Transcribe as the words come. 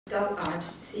Moscow Art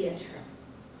Theatre.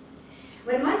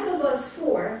 When Michael was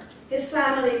 4, his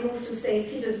family moved to St.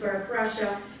 Petersburg,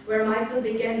 Russia, where Michael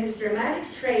began his dramatic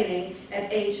training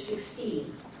at age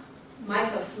 16.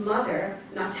 Michael's mother,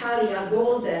 Natalia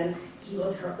Golden, he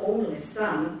was her only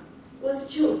son, was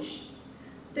Jewish.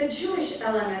 The Jewish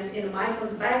element in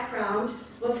Michael's background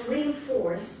was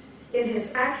reinforced in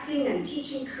his acting and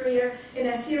teaching career in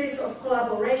a series of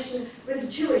collaboration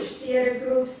with Jewish theater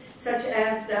groups such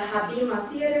as the Habima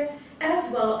Theater,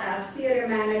 as well as theater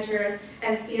managers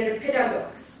and theater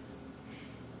pedagogues.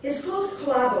 His close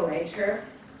collaborator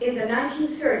in the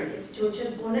 1930s,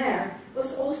 Yul Brynner,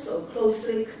 was also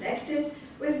closely connected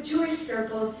with Jewish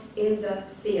circles in the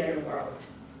theater world.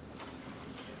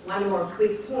 One more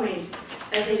quick point.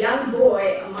 As a young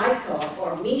boy, Michael,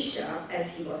 or Misha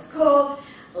as he was called,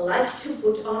 liked to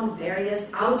put on various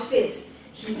outfits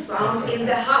he found in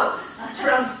the house,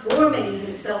 transforming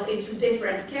himself into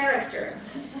different characters.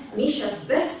 Misha's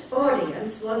best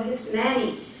audience was his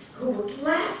nanny, who would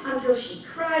laugh until she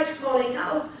cried, calling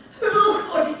out,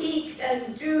 "Look what he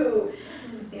can do!"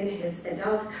 In his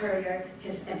adult career,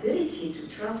 his ability to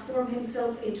transform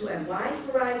himself into a wide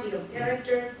variety of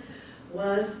characters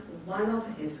was one of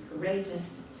his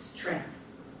greatest strengths.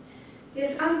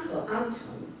 His uncle,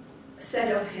 Anton,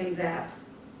 said of him that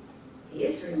he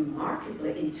is a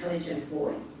remarkably intelligent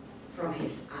boy. From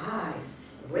his eyes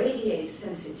radiates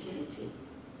sensitivity.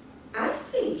 I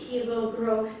think he will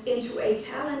grow into a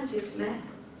talented man.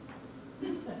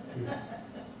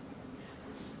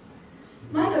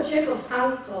 Michael Chekhov's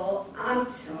uncle,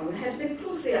 Anton, had been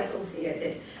closely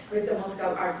associated with the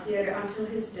Moscow Art Theatre until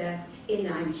his death in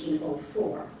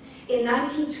 1904. In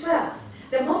 1912,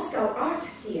 the Moscow Art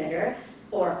Theatre,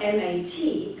 or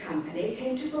MAT company,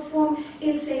 came to perform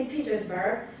in St.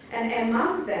 Petersburg, and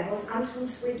among them was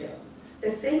Anton's widow,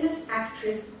 the famous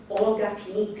actress Olga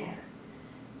Knieper.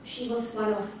 She was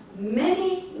one of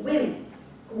many women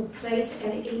who played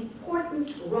an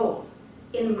important role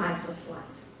in Michael's life.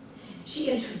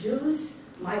 She introduced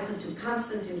Michael to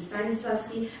Konstantin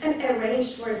Stanislavski and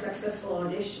arranged for a successful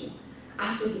audition.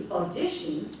 After the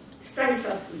audition,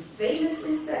 Stanislavski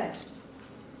famously said,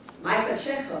 "Michael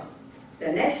Chekhov,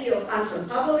 the nephew of Anton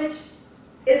Pavlovich,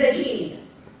 is a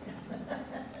genius."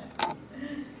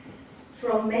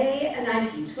 From May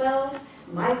 1912,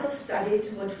 Michael studied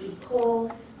what we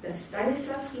call the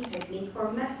Stanislavski technique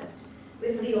or method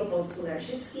with Leopold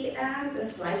Sulerzhitsky and the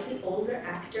slightly older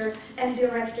actor and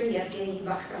director Yevgeny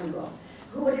Vakhtangov,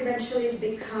 who would eventually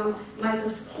become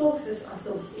Michael's closest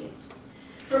associate.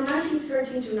 From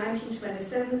 1913 to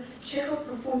 1927, Chekhov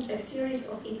performed a series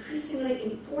of increasingly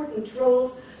important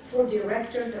roles for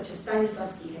directors such as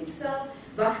Stanislavski himself,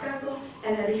 Vakhtangov,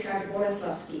 and Richard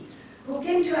Boleslavsky, who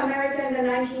came to America in the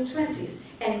 1920s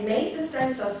and made the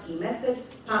Stanislavski method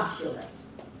popular.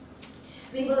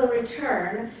 We will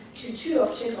return to two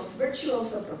of Chekhov's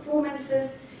virtuoso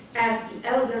performances as the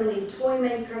elderly toy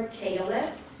maker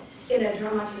Caleb in a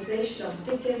dramatization of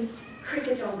Dickens'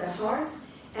 Cricket on the Hearth,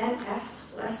 and as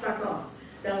Lestakov,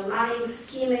 the lying,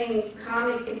 scheming,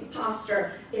 comic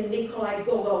imposter in Nikolai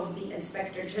Gogol's The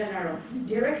Inspector General,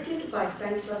 directed by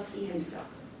Stanislavski himself.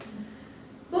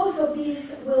 Both of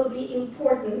these will be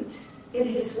important in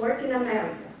his work in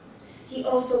America. He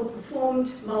also performed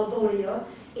Malvolio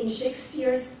in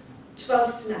Shakespeare's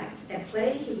Twelfth Night, a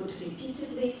play he would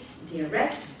repeatedly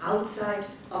direct outside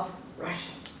of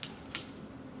Russia.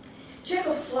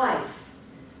 Chekhov's life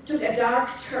took a dark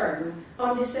turn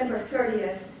on December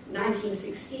 30th,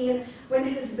 1916, when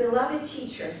his beloved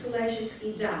teacher,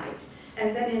 Sulerzhitsky, died,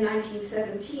 and then in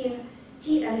 1917,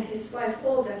 he and his wife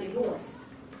Olga divorced.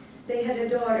 They had a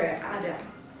daughter, Ada.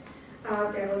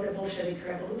 There was a Bolshevik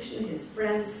revolution, his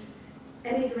friends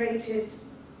emigrated,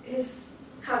 his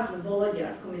cousin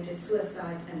Volodya committed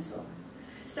suicide, and so on.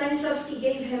 Stanislavski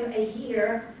gave him a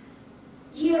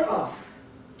year off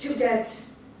to get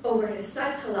over his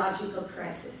psychological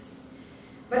crisis.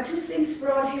 But two things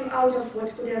brought him out of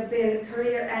what could have been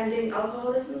career-ending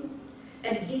alcoholism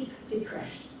and deep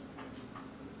depression.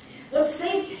 What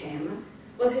saved him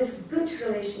was his good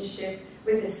relationship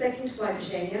with his second wife,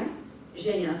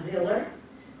 Zhenya Ziller,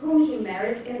 whom he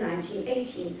married in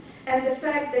 1918, and the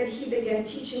fact that he began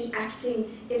teaching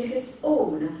acting in his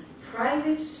own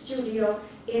private studio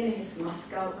in his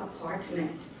Moscow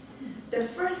apartment. The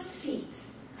first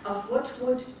seeds of what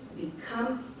would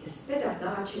become his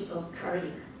pedagogical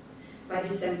career. By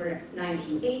December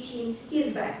 1918,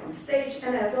 he's back on stage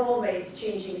and, as always,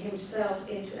 changing himself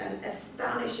into an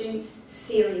astonishing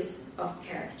series of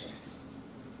characters.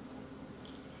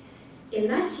 In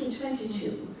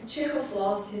 1922, Chekhov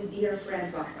lost his dear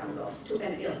friend Vakhtangov to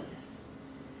an illness.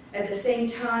 At the same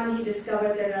time, he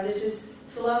discovered the religious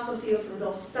philosophy of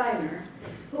Rudolf Steiner,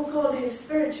 who called his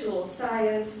spiritual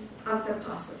science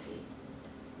anthroposophy.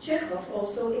 Chekhov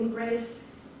also embraced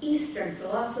Eastern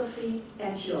philosophy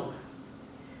and yoga.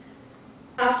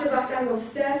 After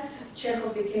Vachtangov's death,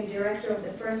 Chekhov became director of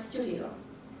the first studio.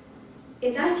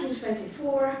 In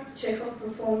 1924, Chekhov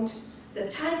performed the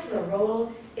title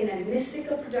role in a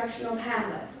mystical production of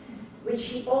Hamlet, which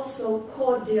he also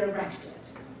co-directed.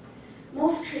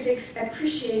 Most critics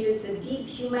appreciated the deep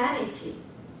humanity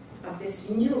of this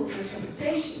new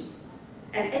interpretation,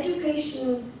 and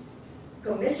education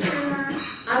commissioner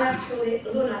Anatoly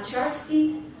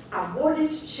Lunacharsky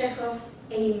awarded Chekhov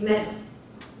a medal.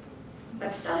 But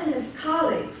Stalinist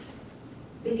colleagues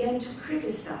began to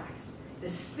criticize the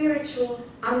spiritual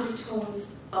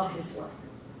undertones of his work.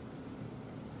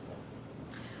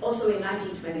 Also in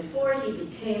 1924, he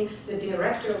became the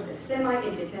director of the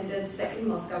semi-independent Second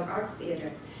Moscow Arts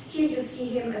Theatre. Here you see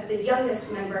him as the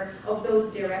youngest member of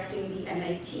those directing the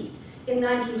MAT. In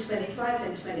 1925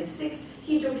 and 26,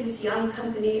 he took his young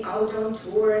company out on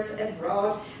tours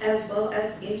abroad as well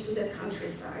as into the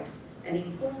countryside, an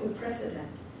important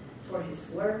precedent for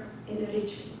his work in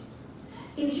Ridgefield.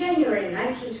 In January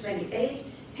 1928,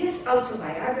 his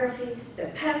autobiography, The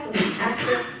Path of an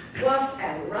Actor, was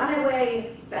a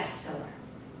runaway bestseller.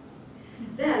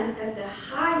 Then, at the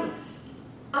highest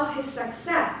of his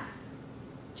success,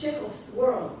 Chekhov's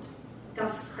world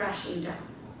comes crashing down.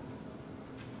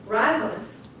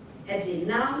 Rivals had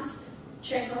denounced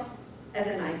Chekhov as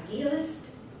an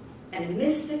idealist and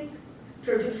mystic,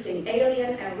 producing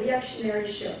alien and reactionary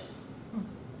shows.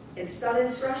 In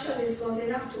Stalin's Russia, this was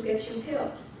enough to get you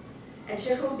killed, and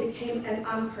Chekhov became an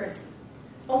unperson.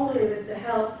 Only with the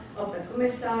help of the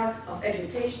Commissar of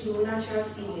Education,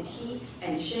 Lunacharsky, did he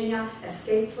and Zhenya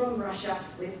escape from Russia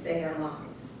with their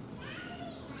lives.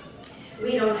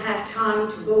 We don't have time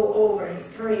to go over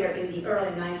his career in the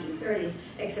early 1930s,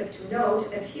 except to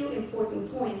note a few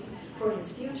important points for his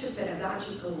future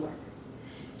pedagogical work.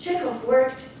 Chekhov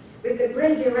worked with the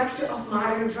great director of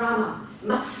modern drama,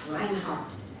 Max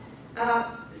Reinhardt,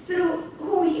 through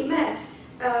whom he met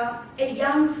a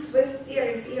young Swiss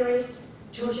theater theorist,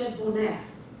 Georgette Bonheur,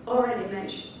 already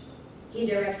mentioned. He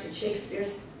directed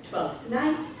Shakespeare's Twelfth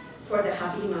Night for the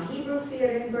Habima Hebrew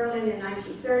Theater in Berlin in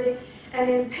 1930, and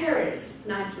in Paris,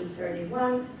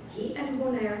 1931, he and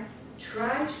Bonheur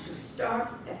tried to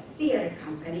start a theater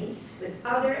company with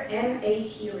other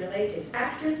MAT-related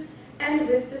actors and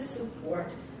with the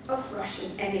support of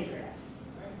Russian emigres.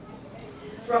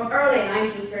 From early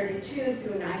 1932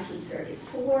 through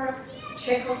 1934,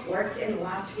 Chekhov worked in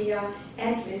Latvia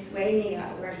and Lithuania,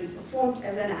 where he performed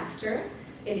as an actor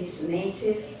in his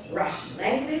native Russian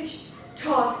language,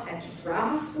 taught at a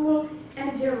drama school,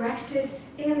 and directed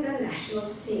in the national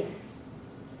theaters.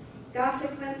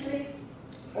 Consequently,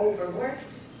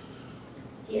 overworked,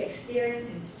 he experienced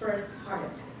his first heart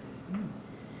attack.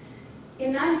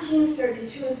 In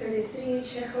 1932-33,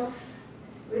 Chekhov,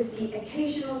 with the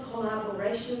occasional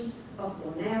collaboration of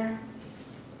Bonheur,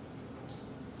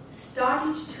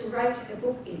 started to write a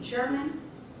book in German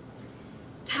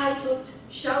titled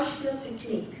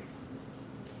Schauspieltechnik,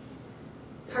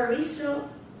 Pariser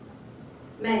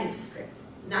manuscript,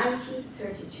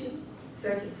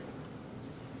 1932-34.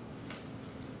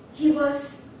 He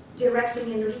was directing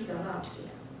in Riga, Latvia,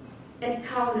 and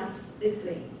Kaunas,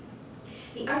 Lithuania.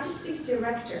 The artistic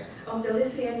director of the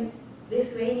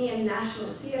Lithuanian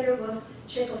National Theatre was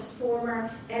Chekhov's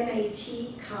former MAT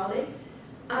colleague,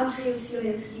 Andrius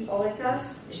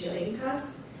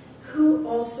Zilinkas, who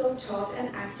also taught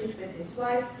and acted with his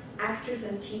wife, actress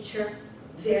and teacher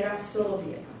Vera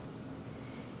Solovyeva.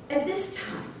 At this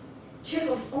time,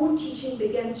 Chekhov's own teaching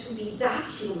began to be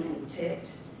documented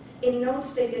in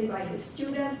notes taken by his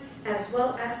students, as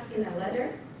well as in a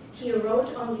letter he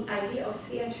wrote on the idea of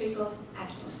theatrical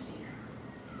atmosphere.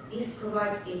 These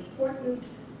provide important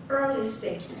early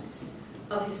statements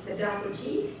of his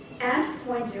pedagogy and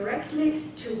point directly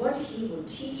to what he would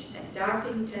teach at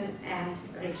Dartington and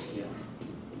Ridgefield.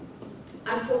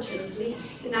 Unfortunately,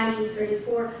 in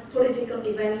 1934, political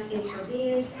events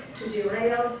intervened to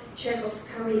derail Chekhov's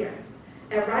career.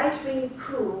 A right-wing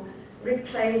coup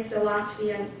replaced the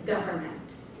Latvian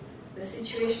government. The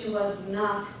situation was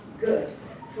not good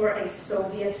for a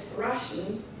Soviet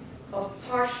Russian of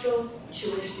partial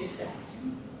Jewish descent.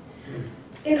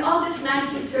 In August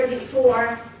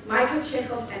 1934, Michael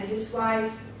Chekhov and his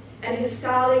wife and his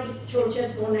colleague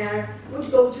Georgette Bonheur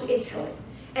would go to Italy,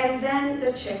 and then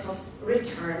the Chekhovs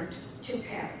returned to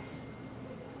Paris.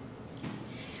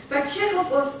 But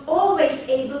Chekhov was always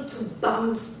able to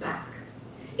bounce back.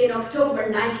 In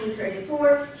October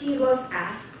 1934, he was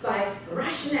asked by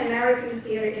Russian-American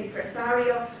theater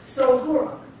impresario Sol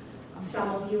Hurok. Some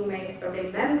of you may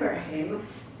remember him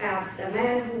as the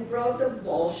man who brought the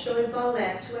Bolshoi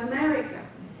Ballet to America,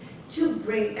 to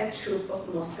bring a troupe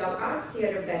of Moscow Art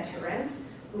Theater veterans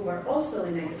who were also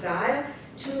in exile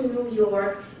to New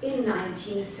York in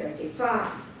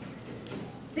 1935.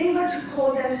 They were to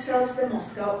call themselves the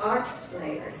Moscow Art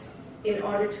Players in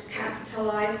order to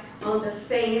capitalize on the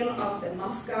fame of the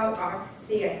Moscow Art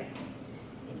Theater.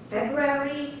 In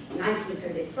February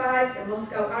 1935, the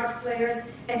Moscow Art Players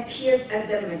appeared at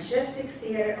the Majestic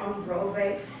Theater on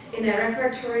Broadway in a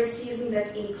repertory season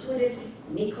that included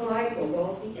Nikolai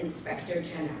Gogol's The Inspector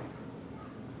General.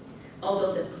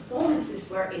 Although the performances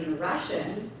were in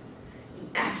Russian,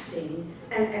 the acting,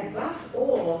 and above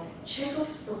all,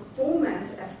 Chekhov's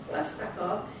performance as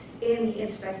Klestakov in The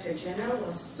Inspector General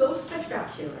was so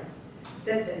spectacular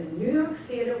that the New York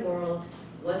theater world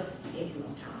was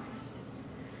hypnotized.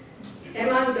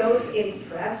 Among those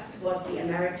impressed was the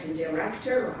American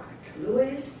director, Robert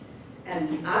Lewis, and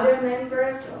the other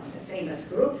members of the famous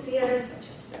group theaters, such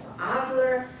as Stella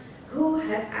Adler, who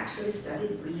had actually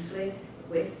studied briefly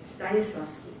with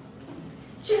Stanislavski.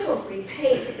 Chekhov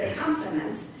repaid the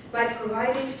compliments by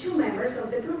providing two members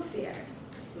of the group theater,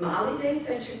 Malidei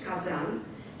Kazan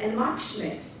and Mark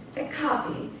Schmidt, a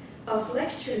copy of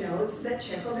lecture notes that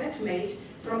Chekhov had made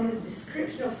from his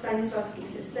description of Stanislavski's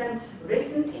system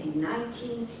written in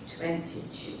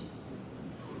 1922.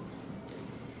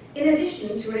 In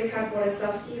addition to Richard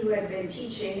Boleslavsky, who had been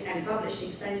teaching and publishing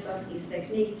Stanislavski's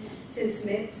technique since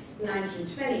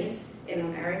mid-1920s in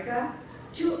America,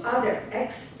 two other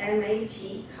ex-MAT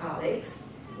colleagues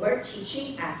were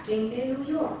teaching acting in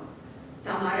New York,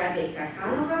 Tamara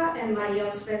Dekharkhanova and Maria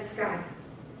Ospenskaya.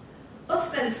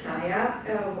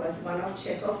 Ospenskaya was one of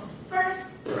Chekhov's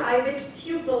first private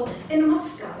pupil in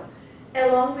Moscow,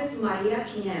 along with Maria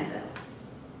Knievel.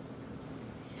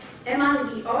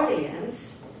 Among the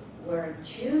audience were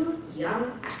two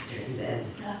young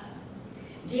actresses,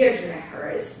 Deirdre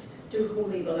Hurst, to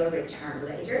whom we will return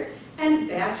later, and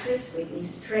Beatrice Whitney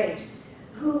Straight,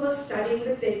 who was studying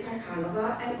with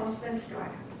Dekharkhanova and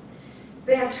Ospenskaya.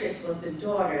 Beatrice was the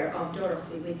daughter of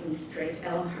Dorothy Whitney Straight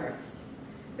Elmhurst.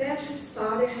 Beatrice's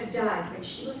father had died when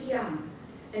she was young,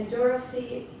 and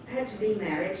Dorothy had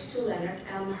remarried to Leonard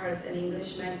Elmhurst, an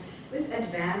Englishman with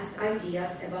advanced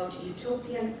ideas about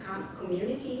utopian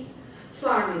communities,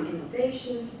 farming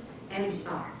innovations, and the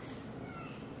arts.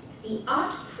 The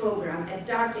art program at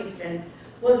Dartington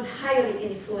was highly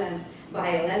influenced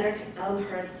by Leonard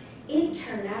Elmhurst's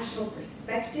international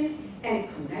perspective and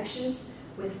connections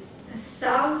with the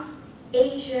South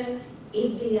Asian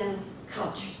Indian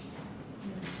culture.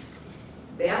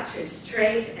 Beatrice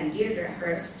Straight and Deirdre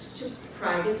Hurst took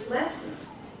private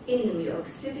lessons in New York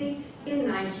City in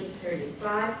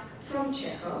 1935 from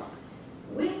Chekhov,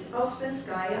 with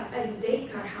Ospenskaya and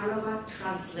Dekharkhanova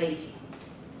translating.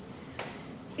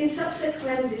 In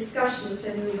subsequent discussions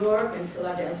in New York and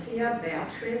Philadelphia,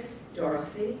 Beatrice,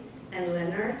 Dorothy, and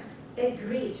Leonard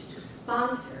agreed to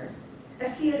sponsor a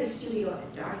theater studio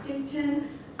at Dartington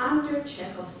under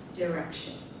Chekhov's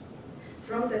direction.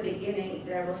 From the beginning,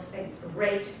 there was a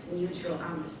great mutual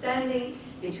understanding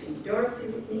between Dorothy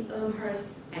Whitney Elmhurst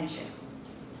and Chekhov.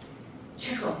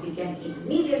 Chekhov began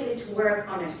immediately to work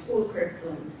on a school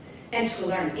curriculum and to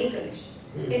learn English,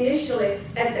 initially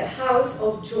at the house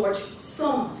of George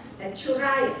Somov at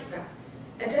Churaevka,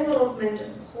 a development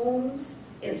of homes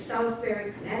in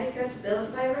Southbury, Connecticut,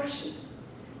 built by Russians.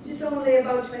 It is only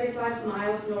about 25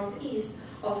 miles northeast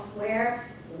of where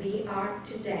we are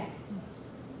today.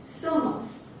 Somov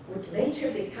would later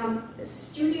become the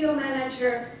studio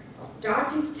manager of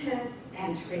Dartington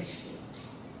and Ridgefield.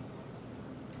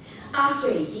 After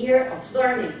a year of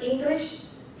learning English,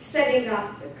 setting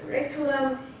up the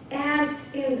curriculum, and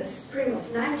in the spring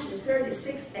of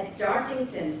 1936 at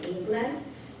Dartington, England,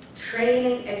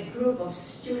 training a group of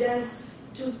students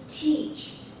to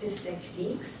teach his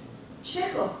techniques,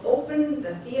 Chekhov opened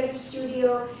the theater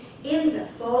studio in the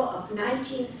fall of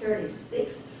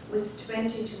 1936 with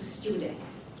 22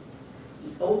 students.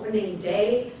 The opening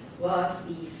day was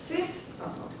the 5th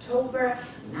of October,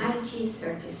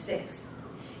 1936.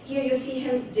 Here you see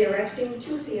him directing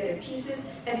two theater pieces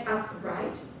at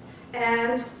Upright,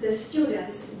 and the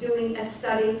students doing a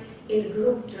study in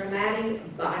group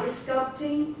dramatic body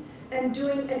sculpting and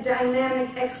doing a dynamic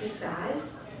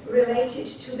exercise related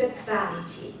to the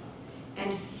quality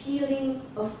and feeling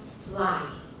of flying.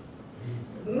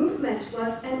 Movement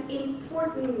was an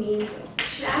important means of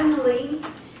channeling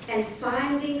and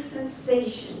finding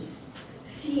sensations,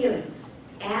 feelings,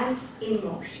 and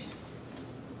emotions.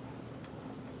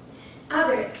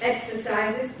 Other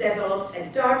exercises developed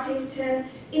at Dartington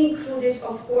included,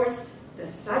 of course, the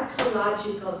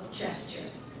psychological gesture,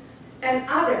 and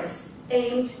others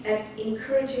aimed at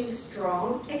encouraging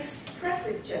strong,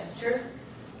 expressive gestures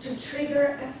to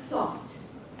trigger a thought,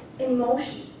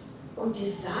 emotion, or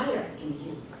desire in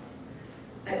you.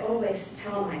 I always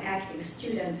tell my acting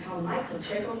students how Michael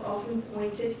Chekhov often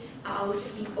pointed out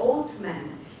the old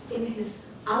man in his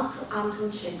Uncle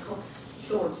Anton Chekhov's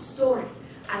short story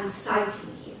I'm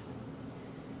citing here,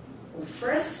 who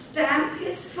first stamped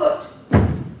his foot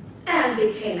and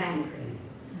became angry.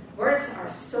 Words are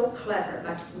so clever,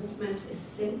 but movement is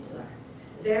simpler.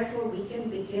 Therefore, we can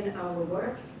begin our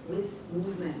work with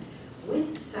movement,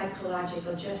 with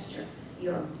psychological gesture.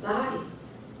 Your body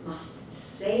must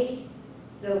say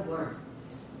the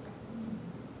words.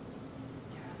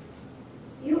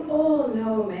 You all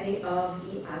know many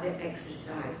of the other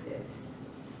exercises,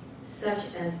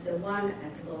 such as the one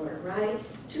at lower right,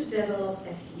 to develop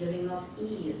a feeling of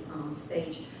ease on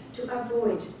stage, to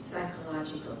avoid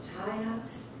psychological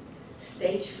tie-ups,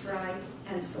 stage fright,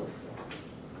 and so forth.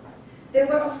 There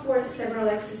were, of course, several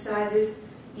exercises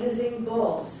using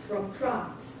balls from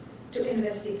props to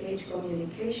investigate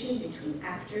communication between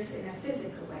actors in a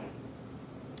physical way.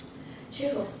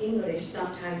 Chekhov's English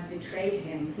sometimes betrayed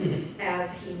him,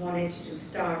 as he wanted to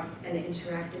start an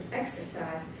interactive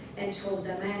exercise and told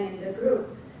the man in the group,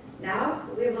 "Now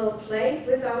we will play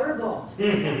with our balls."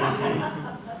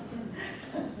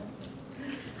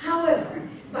 However,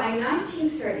 by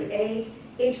 1938,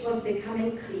 it was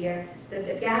becoming clear that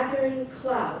the gathering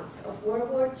clouds of World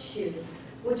War II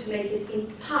would make it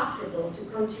impossible to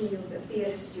continue the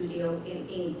theatre studio in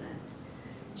England.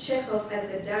 Chekhov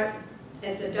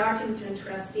and the Dartington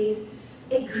trustees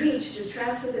agreed to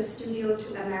transfer the studio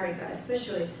to America,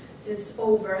 especially since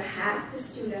over half the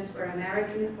students were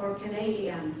American or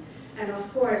Canadian. And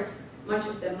of course, much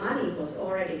of the money was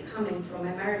already coming from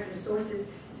American sources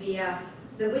via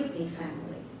the Whitney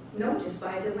family. Notice,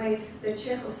 by the way, that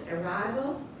Chekhov's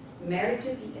arrival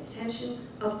merited the attention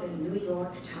of the New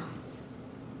York Times.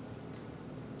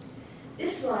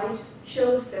 This slide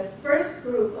shows the first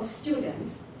group of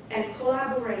students and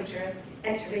collaborators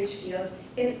at Ridgefield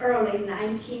in early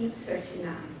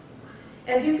 1939.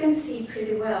 As you can see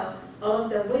pretty well, all of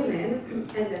the women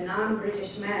and the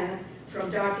non-British men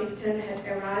from Dartington had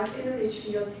arrived in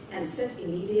Ridgefield and set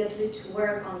immediately to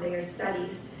work on their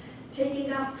studies,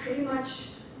 taking up pretty much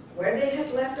where they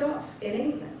had left off in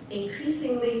England,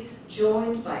 increasingly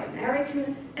joined by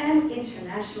American and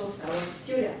international fellow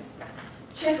students.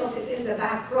 Chekhov is in the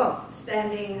back row,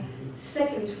 standing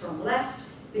second from left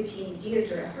between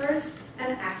Deirdre Hurst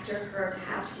and actor Herb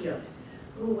Hatfield,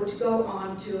 who would go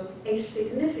on to a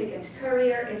significant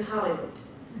career in Hollywood.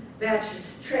 Beatrice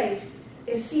Straight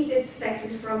is seated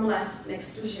second from left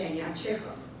next to Zhenya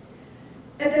Chekhov.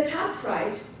 At the top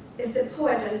right is the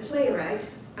poet and playwright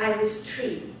Iris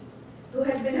Tree, who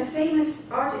had been a famous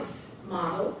artist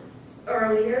model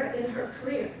earlier in her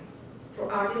career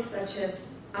for artists such as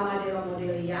Amadeo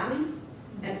Modigliani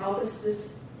and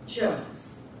Augustus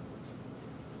Jones.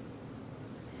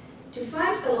 To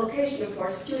find a location for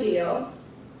a studio,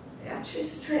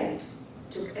 Beatrice Straight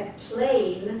took a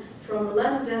plane from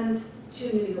London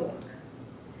to New York.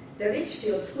 The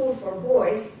Ridgefield School for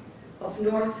Boys of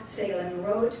North Salem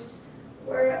Road,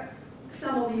 where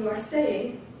some of you are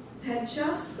staying, had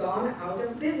just gone out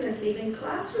of business, leaving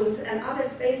classrooms and other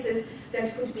spaces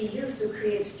that could be used to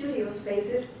create studio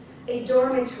spaces, a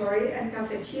dormitory and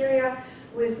cafeteria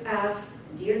with, as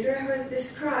Deirdre Hurst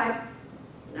described,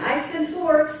 knives and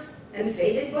forks and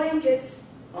faded blankets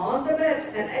on the bed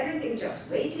and everything just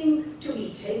waiting to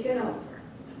be taken over.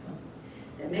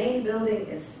 The main building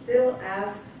is still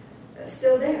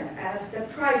there as the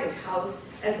private house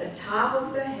at the top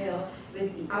of the hill,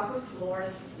 with the upper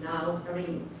floors now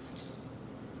removed.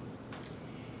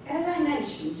 As I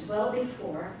mentioned well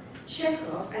before,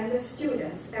 Chekhov and the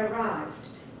students arrived.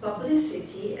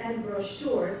 Publicity and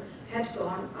brochures had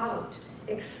gone out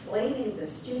explaining the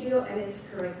studio and its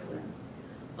curriculum.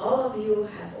 All of you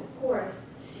have, of course,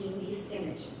 seen these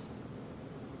images.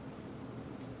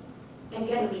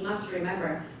 Again, we must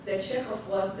remember that Chekhov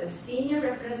was the senior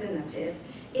representative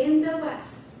in the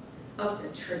West of the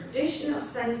tradition of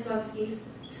Stanislavski's,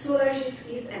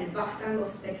 Sulerzhitsky's, and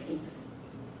Vakhtangov's techniques.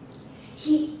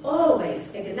 He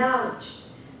always acknowledged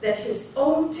that his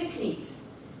own techniques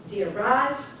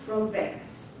derived from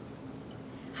theirs.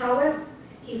 However,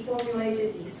 he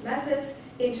formulated these methods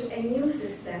into a new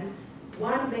system,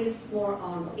 one based more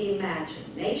on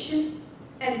imagination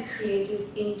and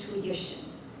creative intuition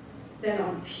than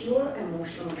on pure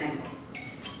emotional memory.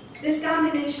 This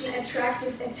combination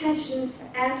attracted attention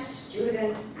and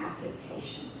student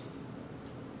applications.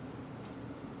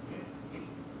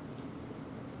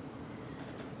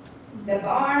 The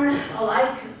barn,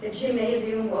 like the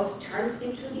gymnasium, was turned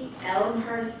into the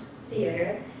Elmhurst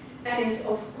Theatre and is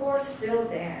of course still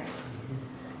there.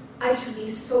 I took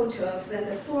these photos when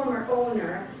the former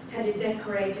owner had it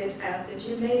decorated as the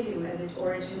gymnasium as it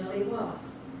originally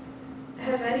was.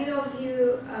 Have any of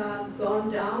you gone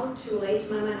down to Lake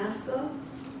Mamanusko?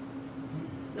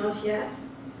 Not yet.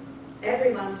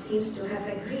 Everyone seems to have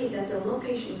agreed that the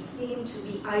location seemed to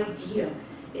be ideal.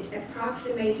 It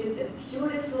approximated the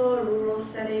beautiful rural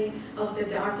setting of the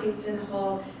Dartington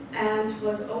Hall and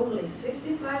was only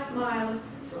 55 miles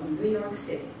from New York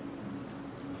City.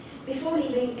 Before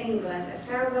leaving England, a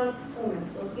farewell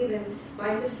performance was given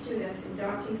by the students in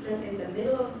Dartington in the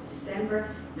middle of December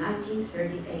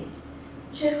 1938.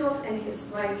 Chekhov and his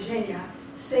wife Zhenya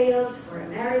sailed for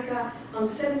America on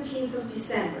 17th of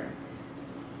December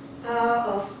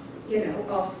of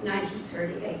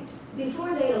 1938.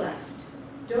 Before they left,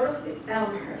 Dorothy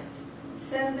Elmhurst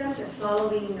sent them the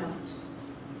following note.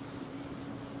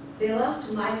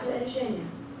 Beloved Michael and Zhenya,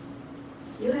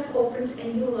 you have opened a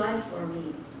new life for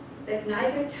me that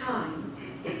neither time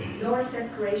nor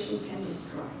separation can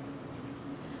destroy.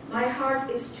 My heart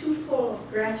is too full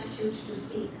of gratitude to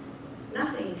speak.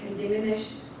 Nothing can diminish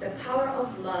the power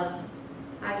of love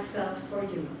I felt for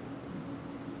you.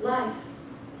 Life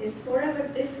is forever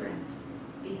different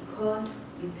because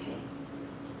you came.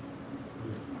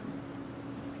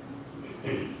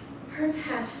 Herb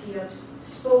Hatfield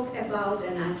spoke about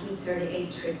the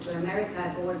 1938 trip to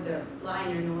America aboard the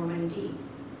liner Normandy.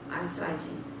 I'm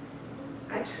citing.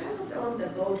 I traveled on the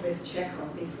boat with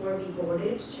Chekhov. Before we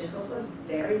boarded, Chekhov was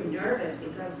very nervous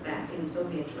because back in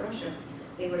Soviet Russia,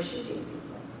 they were shooting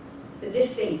people, the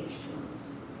distinguished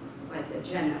ones, like the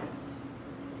generals.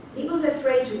 He was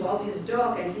afraid to walk his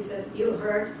dog, and he said, you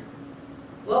heard,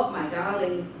 walk my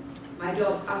darling, my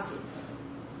dog Asi.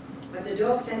 But the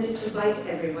dog tended to bite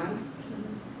everyone.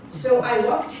 So I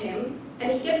walked him,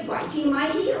 and he kept biting my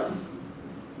heels.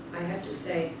 I have to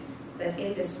say that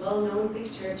in this well-known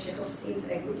picture, Chekhov seems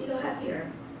a good deal happier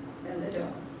than the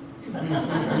dog.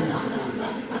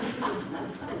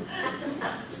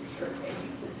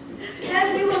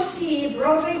 As we will see,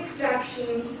 Broadway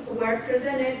productions were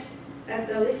presented at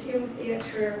the Lyceum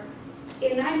Theatre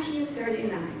in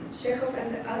 1939. Chekhov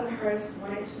and the Elmhurst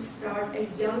wanted to start a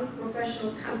young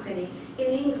professional company in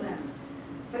England,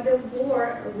 but the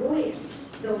war ruined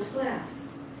those plans.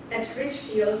 At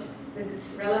Ridgefield, with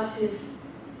its relative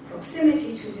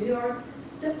proximity to New York,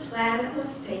 the plan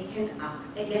was taken up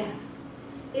again.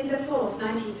 In the fall of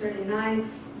 1939,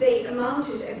 they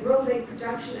mounted a Broadway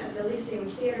production at the Lyceum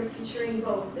Theatre featuring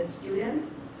both the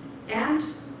students and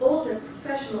older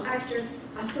professional actors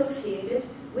associated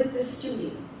with the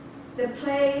studio. The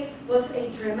play was a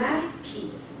dramatic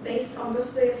piece based on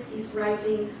Dostoevsky's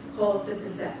writing called The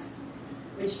Possessed,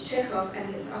 which Chekhov and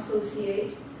his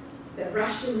associate, the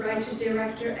Russian writer,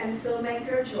 director, and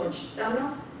filmmaker George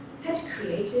Stanov, had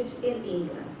created in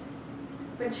England.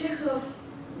 But Chekhov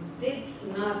did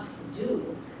not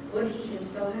do what he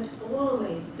himself had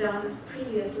always done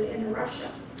previously in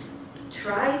Russia,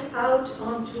 tried out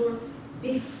on tour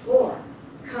before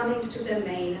coming to the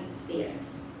main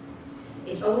theaters.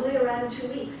 It only ran 2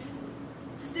 weeks.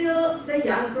 Still, the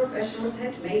young professionals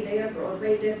had made their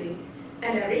Broadway debut,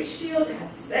 and Ridgefield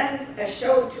had sent a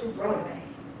show to Broadway.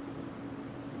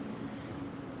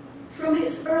 From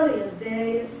his earliest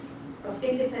days of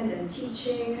independent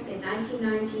teaching in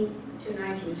 1919 to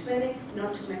 1920,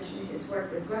 not to mention his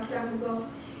work with Vakhtangov,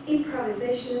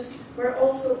 improvisations were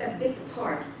also a big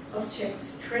part of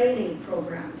Chekhov's training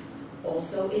program,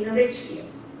 also in Ridgefield.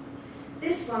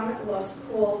 This one was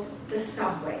called The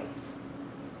Subway.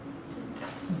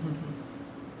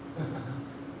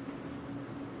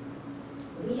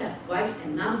 We have quite a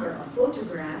number of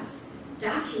photographs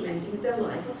documenting the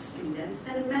life of students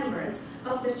and members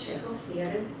of the Chekhov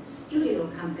Theatre Studio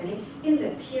Company in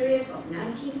the period of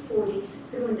 1940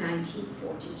 through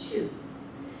 1942.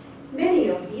 Many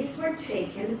of these were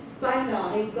taken by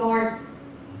Lonnie Gardner,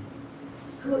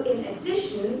 who, in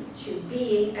addition to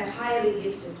being a highly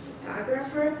gifted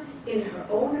photographer in her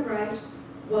own right,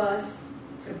 was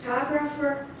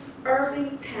photographer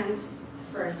Irving Penn's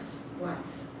first wife.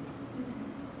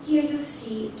 Here you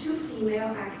see two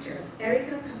female actors,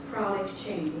 Erica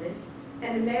Kapralik-Chambliss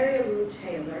and Mary Lou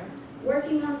Taylor,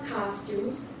 working on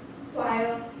costumes,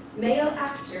 while male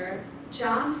actor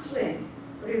John Flynn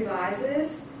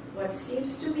revises what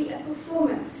seems to be a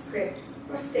performance script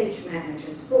or stage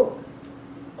manager's book.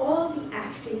 all the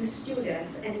acting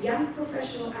students and young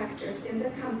professional actors in the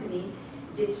company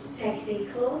did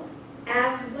technical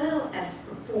as well as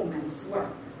performance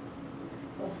work.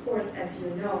 Of course, as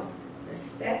you know, the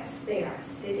steps they are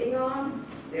sitting on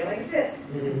still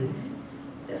exist.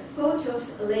 The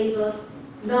photos labeled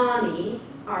Nani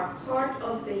are part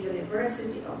of the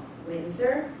University of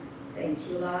Windsor, thank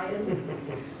you, Lion,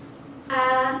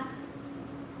 and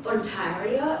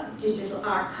Ontario Digital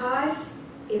Archives.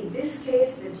 In this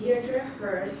case, the Deirdre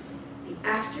Hurst, the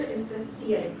actor is the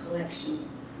theatre collection.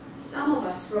 Some of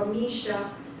us from Misha,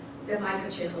 the Michael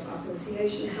Chekhov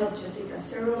Association, helped Jessica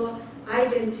Cerullo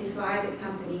identify the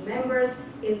company members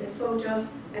in the photos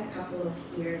a couple of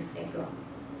years ago.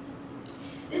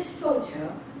 This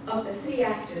photo of the three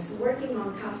actors working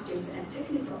on costumes and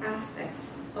technical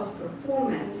aspects of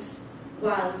performance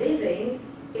while living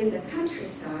in the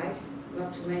countryside,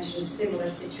 not to mention a similar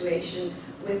situation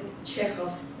with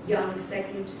Chekhov's young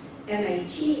second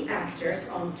MAT actors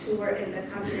on tour in the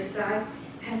countryside,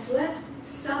 have led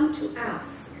some to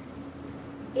ask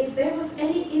if there was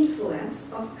any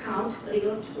influence of Count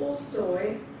Leo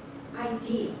Tolstoy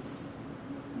ideals.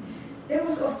 There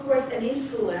was, of course, an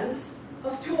influence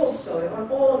of Tolstoy on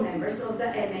all members of the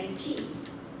MAT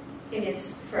in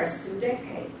its first 2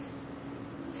 decades.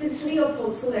 Since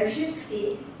Leopold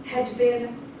Sulerzhitsky had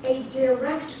been a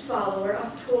direct follower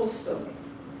of Tolstoy.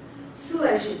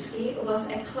 Sulerzhitsky was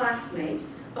a classmate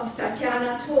of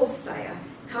Tatiana Tolstaya,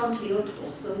 Count Leo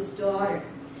Tolstoy's daughter,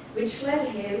 which led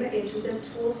him into the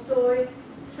Tolstoy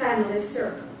family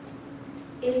circle.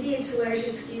 Indeed,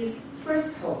 Sulerzhitsky's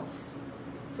first homes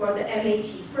for the MAT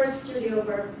first studio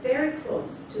were very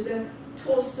close to the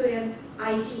Tolstoyan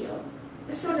ideal,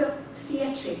 a sort of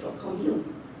theatrical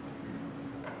commune.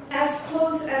 As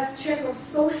close as Chekhov's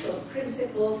social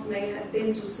principles may have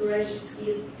been to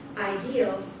Sulerzhitsky's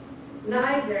ideals,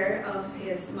 neither of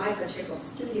his Michael Chekhov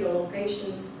Studio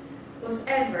locations was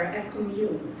ever a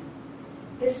commune.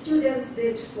 His students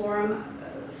did form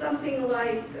something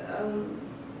like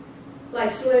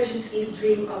Sulerzhitsky's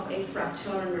dream of a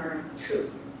fraternal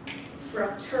troupe.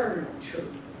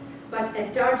 But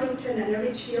at Dartington and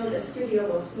Ridgefield, the studio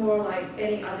was more like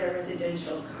any other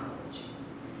residential college.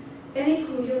 Any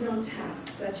communal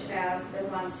tasks, such as the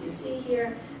ones you see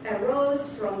here, arose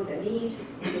from the need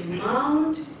to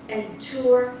mount and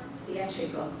tour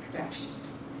theatrical productions.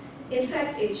 In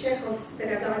fact, in Chekhov's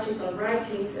pedagogical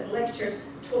writings and lectures,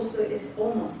 Tolstoy is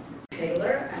almost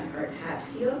Taylor and Erd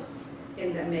Hatfield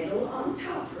in the middle on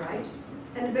top right,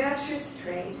 and Beatrice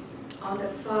Straight on the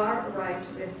far right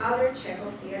with other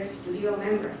Chekhov Theatre Studio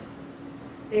members.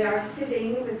 They are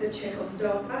sitting with the Chekhov's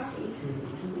dog Asi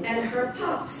and her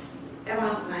pups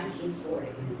around 1940.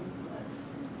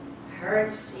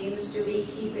 Herd seems to be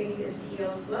keeping his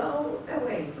heels well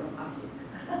away from Asi.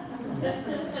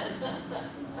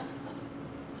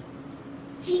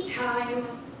 Tea time.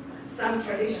 Some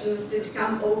traditions did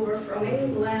come over from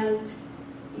England.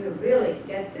 You really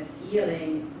get the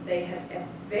feeling they had a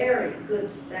very good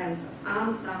sense of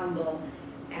ensemble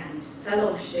and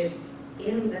fellowship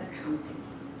in the company.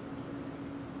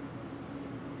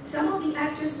 Some of the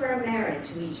actors were married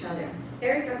to each other.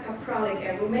 Erika Kapralik,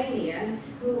 a Romanian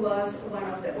who was one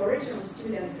of the original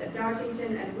students at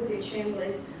Dartington, and Woody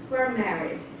Chambliss were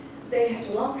married. They had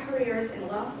long careers in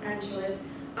Los Angeles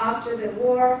after the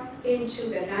war into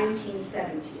the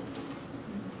 1970s.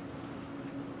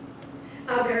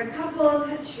 Other couples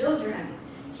had children.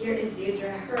 Here is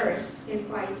Deirdre Hurst in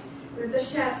white with the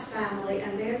Schatz family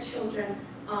and their children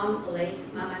on Lake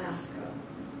Mamanusko.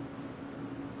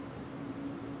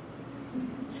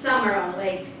 Summer on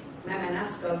Lake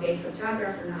Mamanusko gave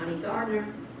photographer Nani Gardner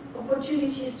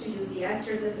opportunities to use the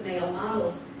actors as male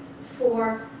models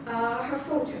for her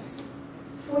photos.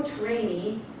 Fort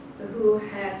Rainey, who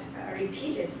had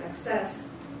repeated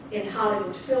success in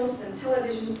Hollywood films and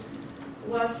television,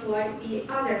 was like the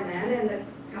other men in the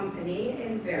company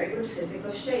in very good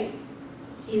physical shape.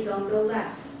 He's on the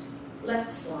left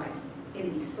slide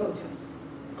in these photos.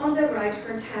 On the right,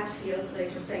 Erd Hatfield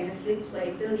later famously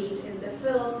played the lead in the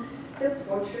film The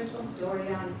Portrait of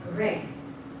Dorian Gray,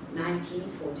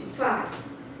 1945,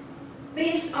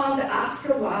 based on the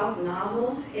Oscar Wilde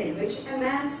novel in which a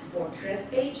man's portrait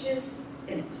ages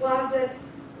in a closet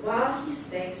while he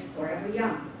stays forever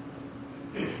young.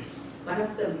 One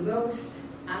of the most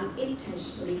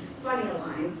unintentionally funny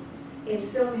lines in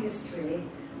film history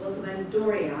was when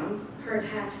Dorian, Erd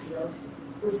Hatfield,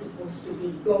 who's supposed to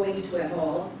be going to a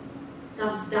ball,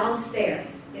 comes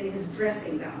downstairs in his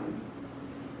dressing gown.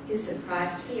 His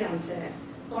surprised fiancée,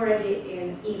 already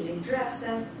in evening dress,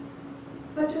 says,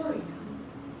 "But Dorian,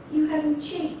 you haven't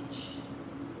changed."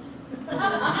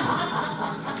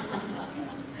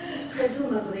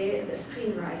 Presumably, the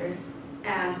screenwriters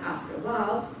and Oscar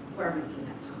Wilde were making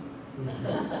a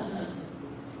pun.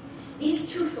 These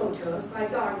two photos by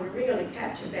Gardner really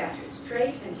capture Beatrice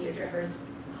Straight and Deirdre Hurst's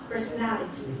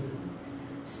personalities.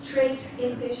 Straight,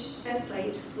 impish, and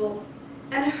playful,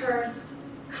 and Hurst,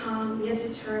 calm yet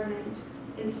determined,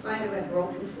 in spite of a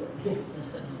broken foot.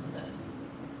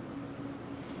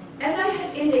 As I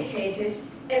have indicated,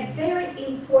 a very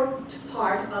important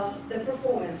part of the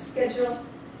performance schedule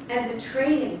and the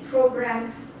training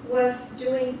program was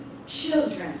doing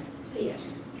children's theater.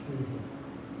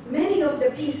 Many of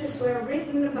the pieces were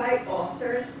written by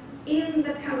authors in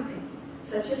the company,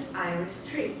 such as Iris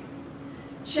Tree.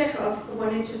 Chekhov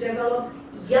wanted to develop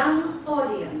young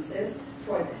audiences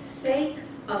for the sake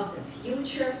of the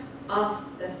future of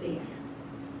the theater.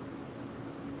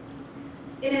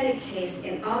 In any case,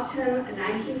 in autumn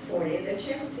 1940, the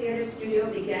Chekhov Theatre Studio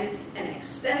began an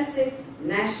extensive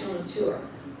national tour,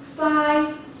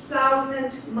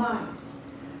 5,000 miles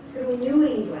through New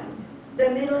England, the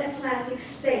Middle Atlantic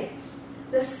states,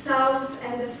 the South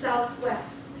and the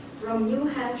Southwest, from New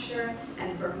Hampshire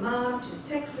and Vermont to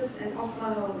Texas and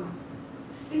Oklahoma,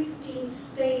 15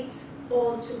 states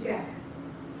altogether.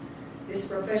 This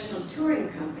professional touring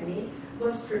company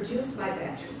was produced by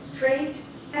Beatrice Straight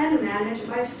and managed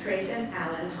by Straight and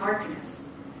Alan Harkness.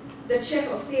 The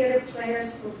Chekhov Theatre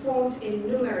players performed in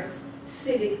numerous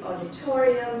civic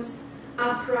auditoriums,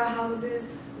 opera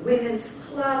houses, women's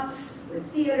clubs with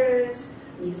theaters,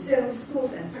 museums,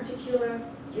 schools, and particular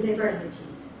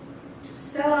universities, to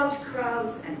sell out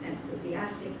crowds and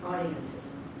enthusiastic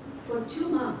audiences. For 2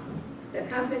 months, the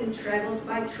company traveled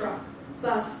by truck,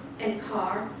 bus, and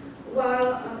car,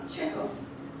 while Chekhov,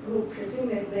 who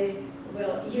presumably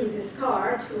will use his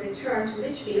car to return to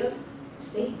Ridgefield,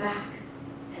 stayed back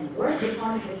and worked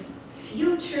on his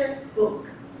future book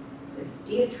with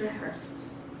Deirdre Hurst.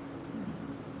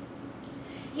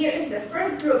 Here is the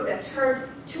first group that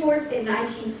toured in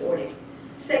 1940.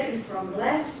 Second from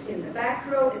left in the back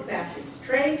row is Beatrice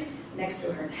Straight, next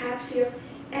to her Hatfield,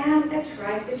 and at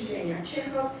right is Zhenya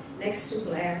Chekhov, next to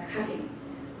Blair Cutting,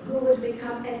 who would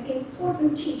become an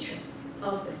important teacher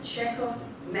of the Chekhov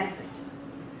method.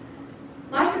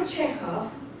 Michael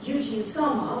Chekhov, Eugene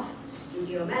Somov,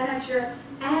 studio manager,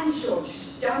 and George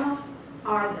Stanov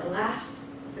are the last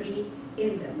three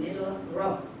in the middle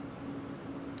row.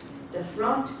 The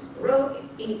front row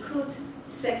includes,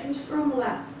 second from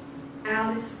left,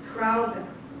 Alice Crowther,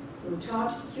 who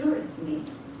taught eurythmy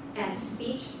and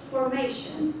speech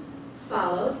formation,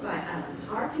 followed by Alan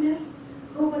Harkness,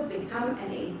 who would become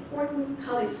an important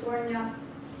California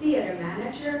theater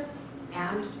manager,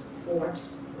 and Fort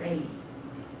Rainey.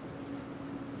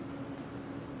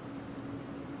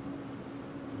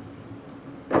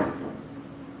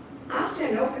 After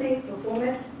an opening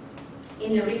performance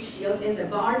in a Ridgefield in the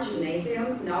Barn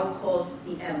Gymnasium, now called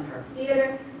the Elmhurst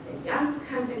Theater, the young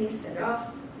company set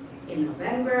off in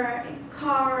November in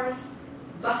cars,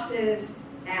 buses,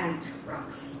 and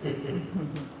trucks.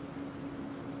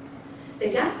 The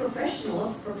young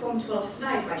professionals performed Twelfth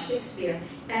Night by Shakespeare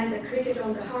and The Cricket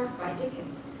on the Hearth by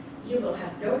Dickens. You will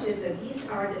have noticed that these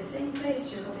are the same plays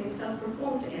Chekhov himself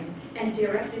performed in and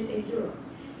directed in Europe.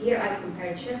 Here I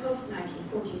compare Chekhov's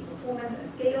 1914 performance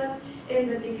as Galen in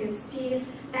the Dickens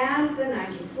piece and the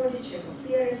 1940 Chekhov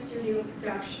Theatre Studio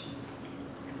production.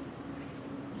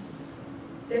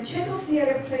 The Chekhov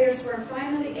Theatre players were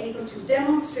finally able to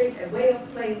demonstrate a way of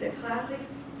playing the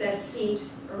classics that seemed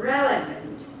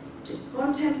relevant to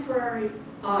contemporary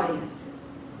audiences.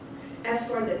 As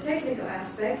for the technical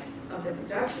aspects of the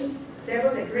productions, there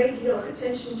was a great deal of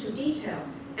attention to detail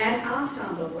and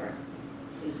ensemble work.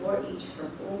 Before each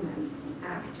performance, the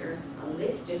actors are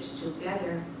lifted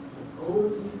together the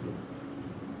golden hoop.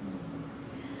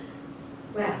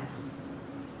 Well,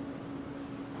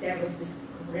 there was this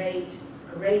great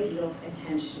deal of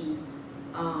attention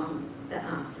on the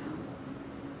ensemble.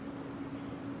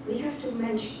 We have to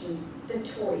mention the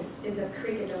toys in the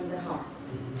Cricket on the Hearth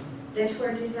that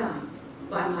were designed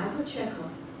by Michael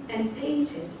Chekhov and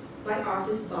painted by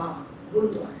artist Bob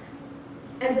Gundlach,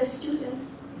 and the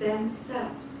students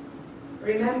themselves.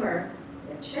 Remember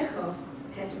that Chekhov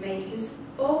had made his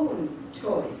own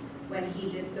toys when he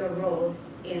did the role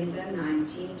in the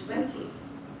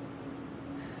 1920s.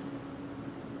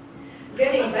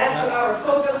 Getting back to our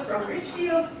photos from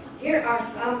Ridgefield, here are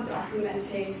some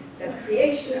documenting the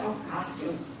creation of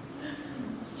costumes.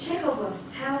 Chekhov was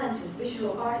a talented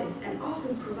visual artist and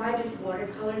often provided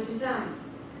watercolor designs.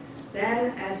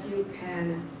 Then, as you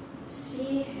can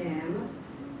see him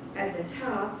at the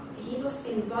top, he was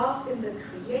involved in the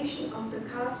creation of the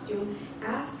costume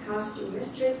as costume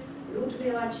mistress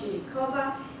Ludmila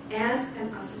Chilikova, and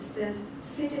an assistant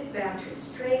fitted Beatrice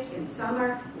Straight in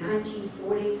summer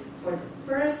 1940 for the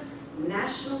first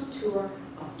national tour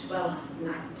of 12th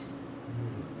Night.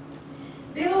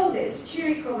 Below this,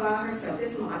 Chirikova herself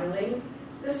is modeling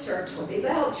the Sir Toby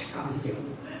Belch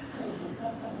costume.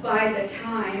 By the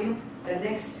time the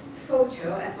next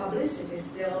photo, a publicity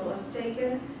still, was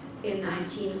taken in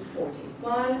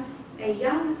 1941, a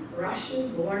young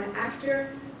Russian-born actor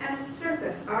and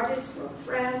circus artist from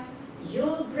France,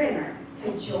 Yul Brynner,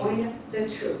 had joined the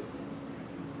troupe.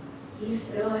 He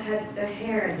still had the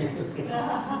hair then,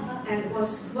 and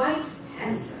was quite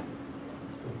handsome.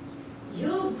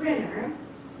 Yul Brynner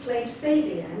played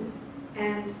Fabian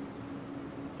and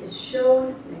is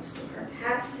shown next to her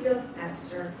Hatfield as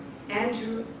Sir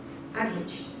Andrew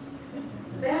Aguichi.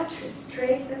 Beatrice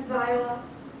Straight as Viola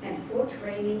and Fort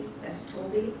Rainey as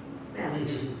Toby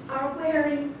Belch are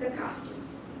wearing the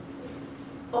costumes.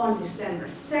 On December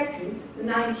 2nd,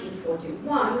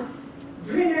 1941,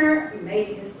 Brynner made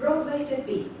his Broadway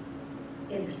debut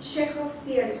in the Chekhov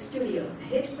Theatre Studio's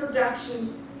hit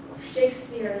production of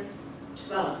Shakespeare's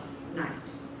Twelfth Night.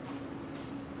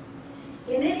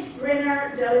 In it,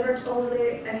 Brynner delivered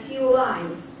only a few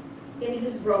lines in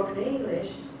his broken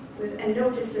English with a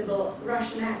noticeable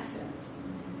Russian accent.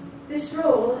 This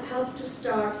role helped to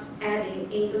start adding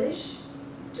English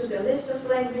to the list of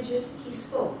languages he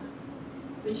spoke,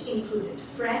 which included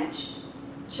French,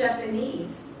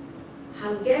 Japanese,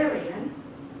 Hungarian,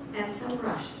 and some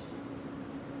Russian.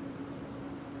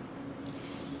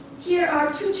 Here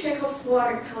are two Chekhov's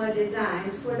watercolor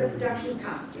designs for the production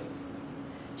costumes.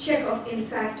 Chekhov, in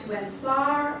fact, went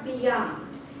far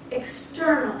beyond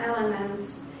external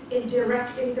elements in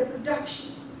directing the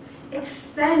production,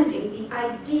 expanding the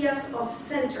ideas of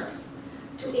centers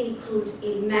to include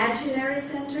imaginary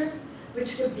centers,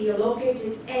 which would be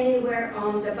located anywhere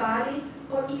on the body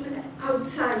or even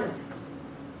outside of it.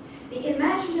 The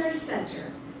imaginary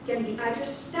center can be either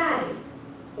static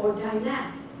or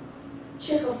dynamic.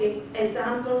 Chekhov gave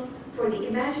examples for the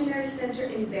imaginary center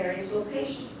in various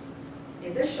locations: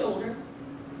 in the shoulder,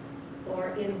 or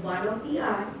in one of the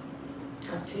eyes,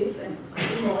 Tartuffe and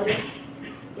Quasimodo,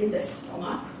 in the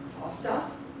stomach,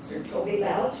 Falstaff, Sir Toby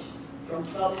Belch from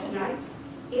 12th Night,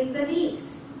 in the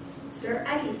knees, Sir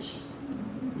Aguichi.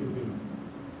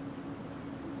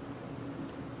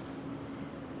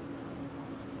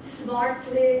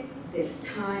 Smartly, this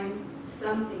time,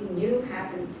 something new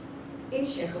happened in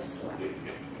Chekhov's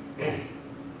life.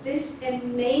 This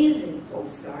amazing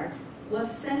postcard was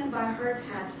sent by Herb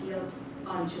Hatfield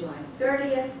on July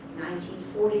 30th,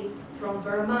 1940, from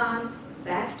Vermont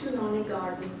back to Nonny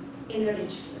Garden in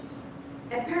Ridgefield.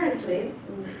 Apparently,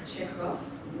 Chekhov,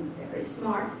 very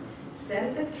smart,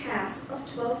 sent the cast of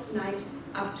 12th Night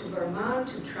up to Vermont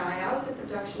to try out the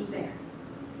production there,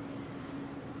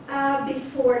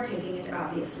 before taking it,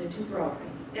 obviously, to Broadway.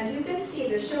 As you can see,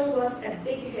 the show was a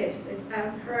big hit,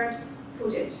 as Herb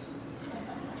put it.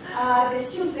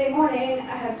 This Tuesday morning,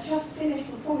 I had just finished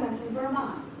performance in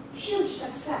Vermont. Huge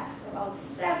success, about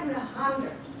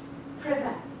 700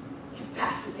 present,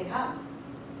 capacity house.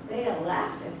 They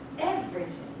laughed at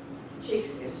everything,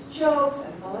 Shakespeare's jokes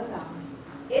as well as ours.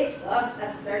 It was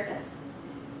a circus.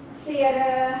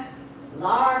 Theater,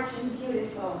 large and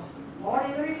beautiful.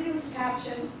 Morning reviews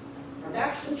caption,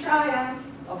 production triumph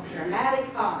of dramatic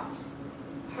art.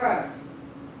 Heard.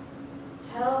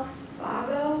 Tell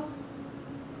Fago?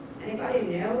 Anybody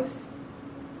knows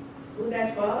who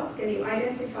that was? Can you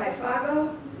identify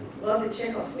Fago? Was it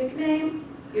Chekhov's nickname?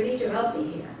 You need to help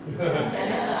me here.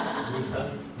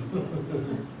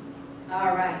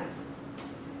 All right.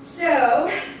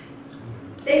 So,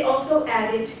 they also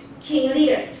added King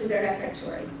Lear to the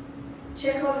repertory.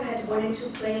 Chekhov had wanted to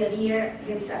play Lear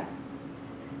himself,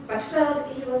 but felt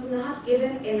he was not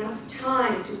given enough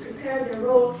time to prepare the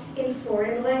role in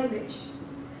foreign language.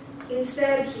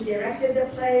 Instead, he directed the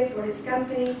play for his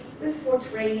company with Fort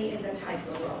Rainey in the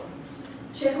title role.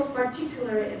 Chekhov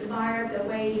particularly admired the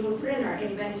way Yul Brynner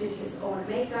invented his own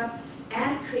makeup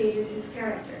and created his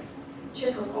characters.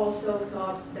 Chekhov also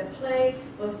thought the play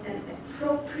was an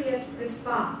appropriate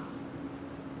response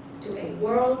to a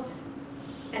world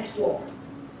at war.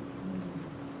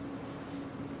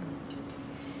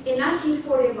 In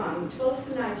 1941,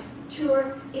 12th Night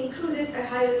tour included a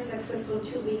highly successful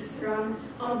 2 weeks run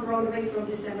on Broadway from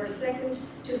December 2nd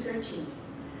to 13th.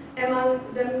 Among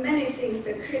the many things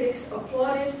the critics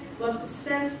applauded was the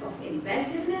sense of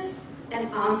inventiveness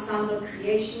and ensemble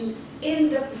creation in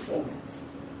the performance.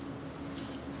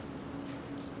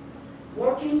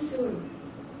 War came soon.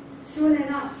 Soon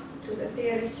enough, to the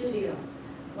theater studio.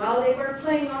 While they were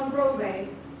playing on Broadway,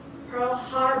 Pearl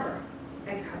Harbor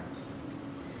occurred.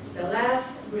 The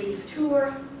last brief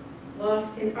tour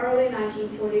was in early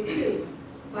 1942,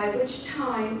 by which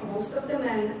time most of the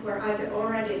men were either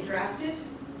already drafted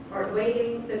or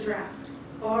awaiting the draft,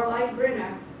 or like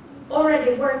Brynner,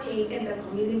 already working in the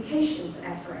communications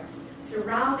efforts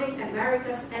surrounding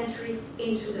America's entry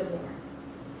into the war.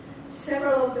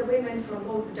 Several of the women from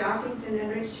both Dartington and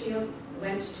Ridgefield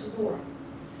went to war.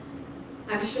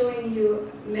 I'm showing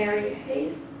you Mary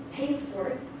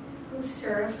Hainsworth, who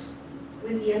served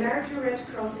with the American Red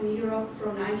Cross in Europe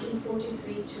from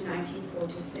 1943 to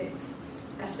 1946,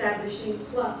 establishing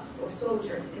clubs for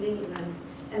soldiers in England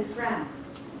and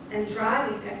France, and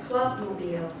driving a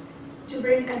clubmobile to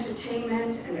bring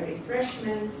entertainment and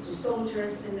refreshments to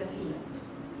soldiers in the field.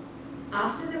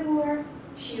 After the war,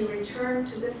 she returned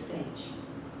to the stage,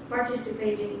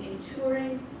 participating in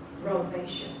touring Broadway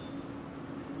shows.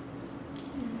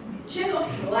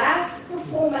 Chekhov's last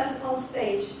performance on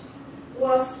stage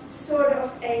was sort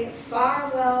of a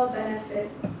farewell benefit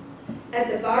at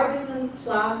the Barbizon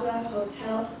Plaza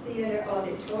Hotel's Theater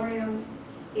Auditorium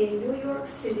in New York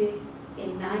City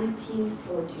in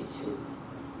 1942.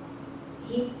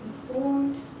 He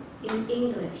performed in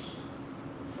English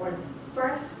for the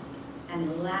first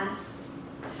and last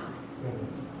time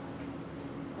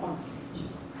on stage.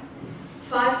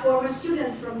 5 former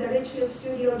students from the Ridgefield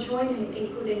Studio joined him,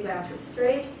 including Beatrice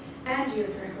Straight and Yul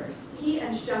Brynner. He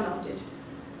and John did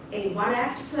a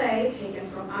one-act play taken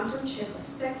from Anton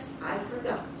Chekhov's text, I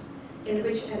Forgot, in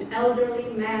which an elderly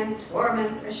man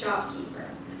torments a shopkeeper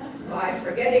by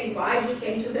forgetting why he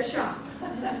came to the shop.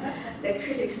 The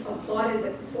critics applauded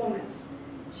the performance.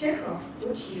 Chekhov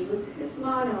would use his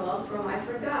monologue from I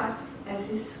Forgot as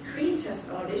his screen test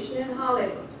audition in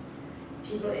Hollywood.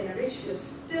 People in Ridgefield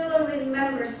still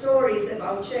remember stories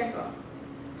about Chekhov.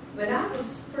 When I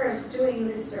was first doing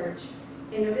research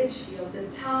in Ridgefield, the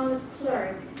town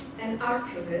clerk and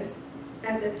archivist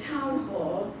at the town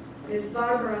hall, Miss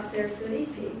Barbara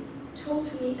Serfilippi,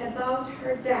 told me about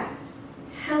her dad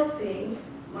helping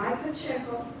Michael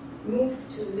Chekhov move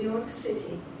to New York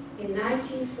City in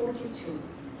 1942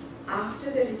 after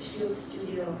the Ridgefield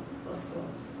Studio was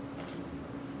closed.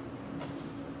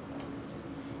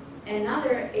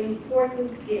 Another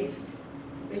important gift,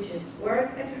 which his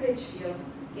work at Ridgefield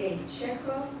gave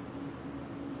Chekhov,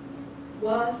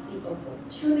 was the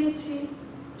opportunity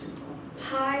to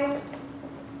compile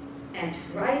and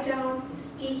write down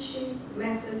his teaching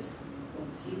methods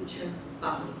for future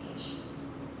publications.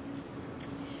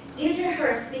 Deirdre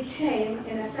Hurst became,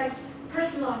 in effect,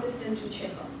 personal assistant to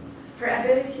Chekhov. Her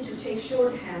ability to take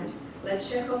shorthand led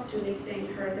Chekhov to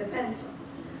nickname her the Pencil.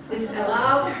 This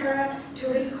allowed her to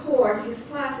record his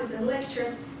classes and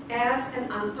lectures as an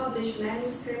unpublished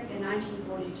manuscript in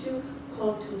 1942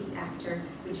 called To the Actor,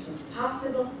 which made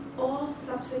possible all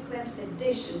subsequent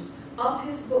editions of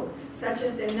his book, such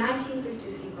as the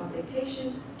 1953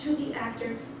 publication To the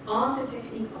Actor on the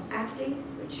Technique of Acting,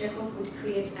 which Chekhov would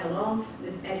create along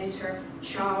with editor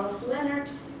Charles Leonard,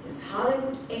 his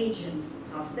Hollywood agent's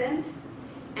husband,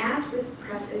 and with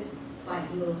preface by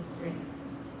Yul Brynner.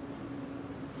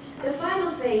 The final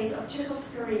phase of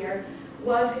Chekhov's career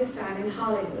was his time in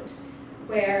Hollywood,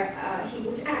 where he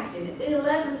would act in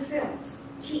 11 films,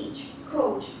 teach,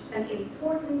 coach an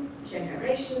important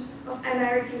generation of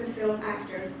American film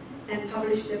actors, and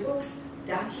publish the books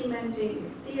documenting the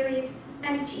theories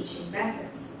and teaching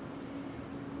methods.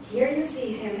 Here you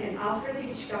see him in Alfred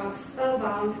Hitchcock's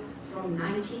Spellbound from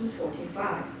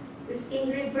 1945 with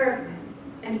Ingrid Bergman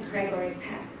and Gregory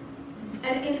Peck,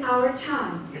 and in Our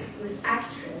Time with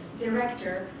actress,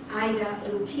 director Ida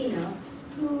Lupino,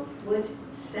 who would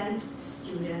send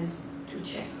students to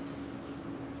Chekhov.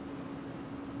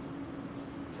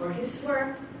 For his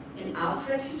work in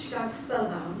Alfred Hitchcock's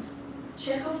Spellbound,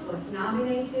 Chekhov was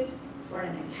nominated for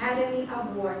an Academy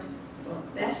Award for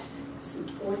Best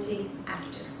Supporting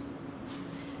Actor.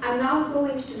 I'm now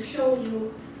going to show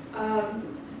you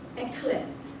a clip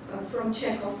from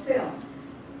Chekhov film.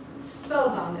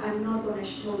 Spellbound, I'm not going to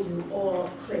show you all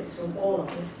clips from all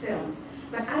of his films,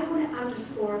 but I want to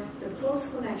underscore the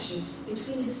close connection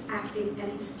between his acting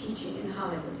and his teaching in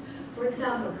Hollywood. For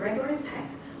example, Gregory Peck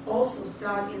also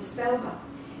starred in Spellbound.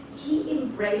 He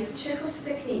embraced Chekhov's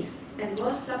techniques and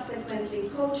was subsequently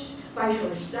coached by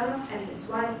George Zanoff and his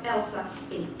wife Elsa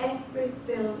in every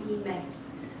film he made.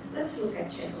 Let's look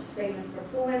at Chekhov's famous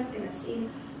performance in a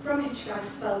scene from Hitchcock's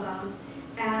Spellbound,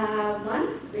 one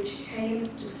which came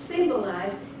to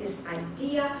symbolize his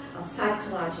idea of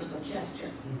psychological gesture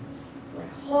for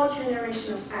a whole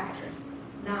generation of actors,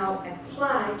 now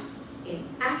applied in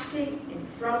acting in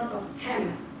front of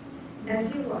camera.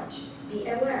 As you watch, be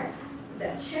aware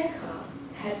that Chekhov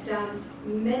had done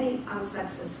many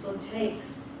unsuccessful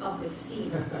takes of this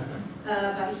scene,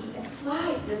 but he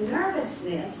applied the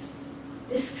nervousness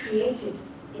this created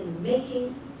in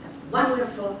making a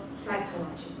wonderful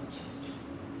psychological gesture.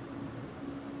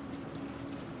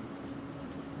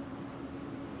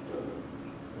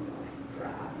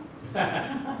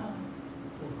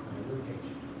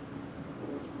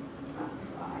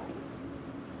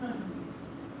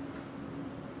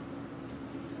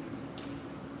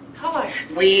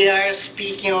 We are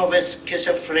speaking of a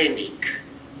schizophrenic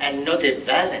and not a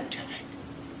Valentine.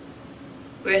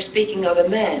 We're speaking of a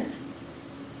man.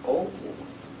 Oh,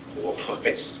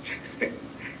 yes.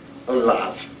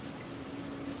 Love.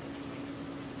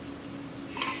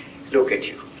 Look at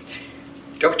you.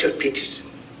 Dr. Peterson,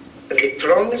 the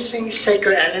promising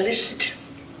psychoanalyst,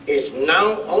 is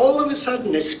now all of a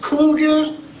sudden a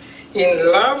schoolgirl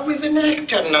in love with an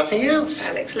actor, nothing else.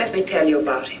 Alex, let me tell you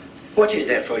about him. What is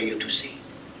there for you to see?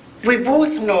 We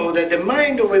both know that the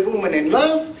mind of a woman in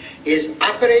love is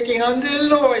operating on the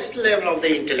lowest level of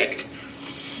the intellect.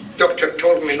 Doctor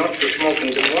told me not to smoke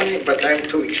in the morning, but I'm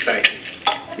too excited.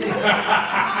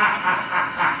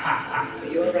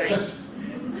 You're right.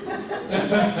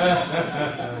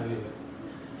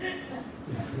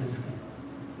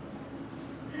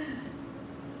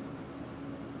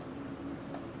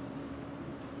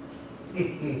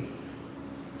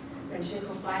 When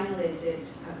Chekhov finally did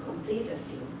complete the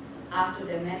scene, after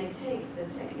the many takes, the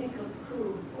technical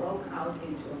crew broke out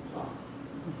into applause.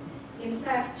 In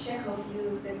fact, Chekhov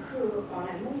used the crew on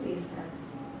a movie set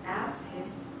as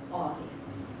his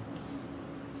audience.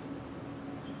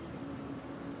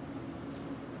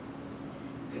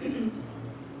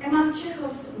 Among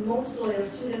Chekhov's most loyal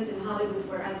students in Hollywood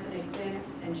were Anthony Quinn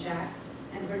and Jack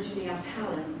and Virginia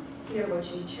Palance, here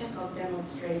watching Chekhov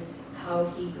demonstrate how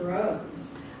he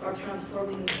grows or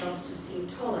transforming himself to seem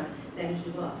taller than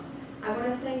he was. I want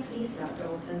to thank Lisa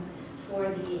Dalton for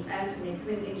the Anthony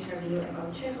Quinn interview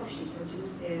about Chekhov she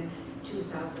produced in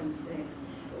 2006.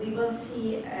 We will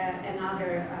see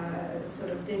another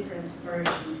sort of different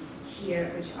version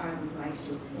here, which I would like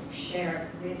to share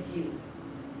with you.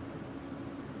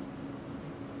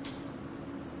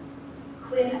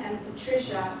 Quinn and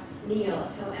Patricia Neal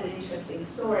tell an interesting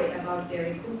story about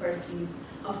Gary Cooper's use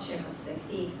of Chekhov's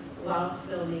technique while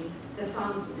filming The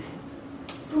Fountainhead.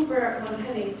 Cooper was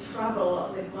having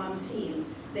trouble with one scene.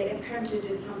 They apparently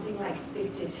did something like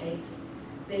 50 takes.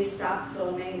 They stopped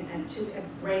filming and took a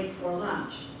break for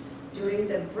lunch. During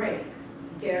the break,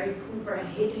 Gary Cooper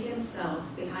hid himself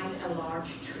behind a large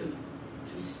tree.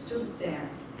 He stood there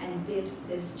and did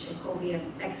this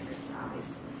Chekhovian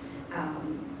exercise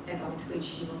about which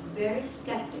he was very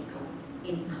skeptical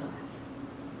in class.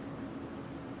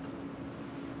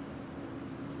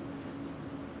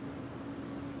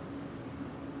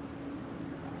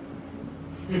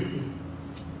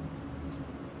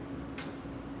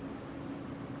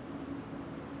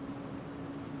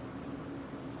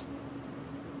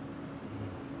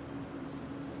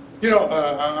 You know,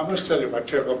 I must tell you about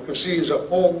Chekhov, because he is a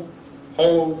whole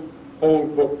book for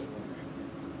me.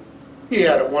 He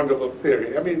had a wonderful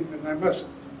theory. I mean, and I must,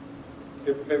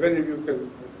 if any of you can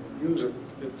use it,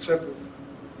 except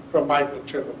from Michael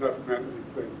Chekhov, not from Anthony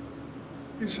Quinn.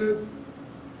 He said,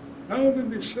 down in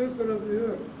the center of the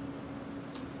earth,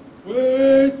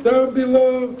 way down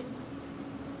below,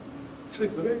 it's a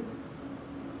great.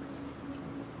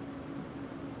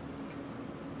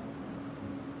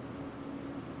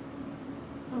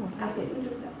 I didn't do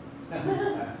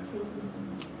that.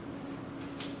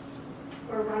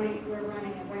 We're running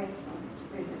away from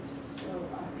with it. So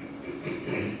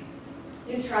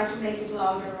you try to make it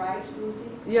louder, right, Lucy?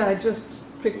 Yeah, I just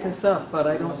picked this up, but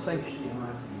I don't think.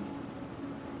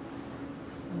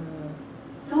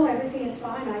 No, everything is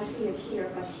fine. I see it here,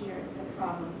 but here is a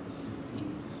problem.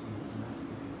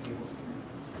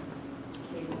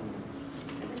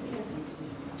 Everything is.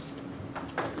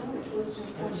 No, it was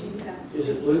just touching that. Is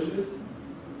it Bluetooth?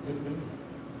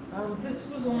 This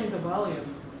was only the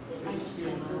volume. I just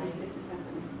can't believe this is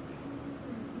happening.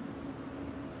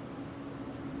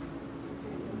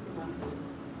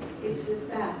 It's with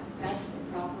that. That's the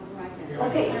problem right there.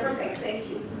 Okay, perfect. Thank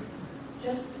you.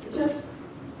 Just,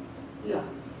 yeah.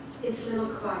 It's a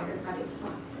little quieter, but it's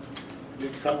fine.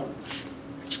 It comes.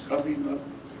 It's coming up.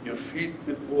 Your feet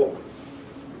get warm.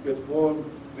 You get warm.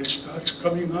 It starts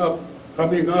coming up.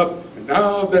 And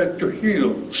now they're at your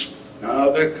heels.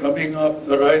 Now they're coming up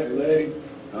the right leg.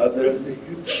 Now they're in the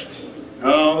hips.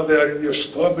 Now they're in your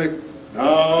stomach.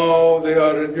 Now they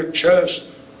are in your chest.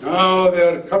 Now they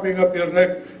are coming up your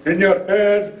neck. in your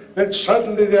head, and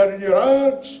suddenly they're in your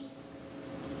arms.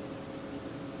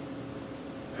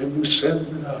 And you send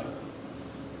it out,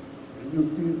 and you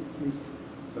give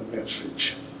the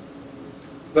message.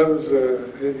 That was,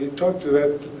 he talked to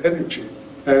that energy.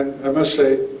 And I must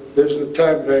say, there's a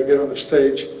time when I get on the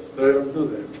stage that I don't do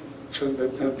that. Send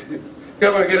that down to you.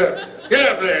 Come on, get up. Get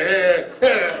up there.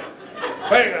 Yeah.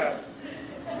 Hang on.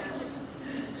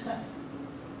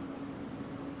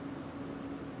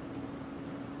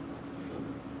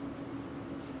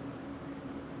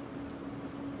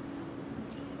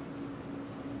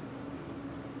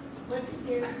 What did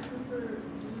Gary Cooper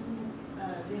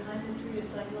do behind the tree of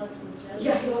psychological justice?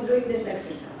 Yeah, he was doing this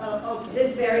exercise. Oh, okay.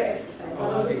 This very exercise. Oh, I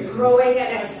was okay. growing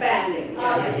and expanding. Oh,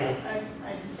 Yeah, yeah, yeah.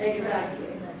 I just Exactly.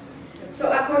 So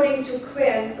according to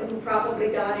Quinn, who probably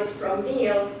got it from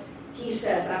Neil, he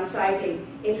says, I'm citing,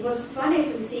 it was funny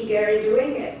to see Gary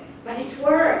doing it, but it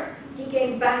worked. He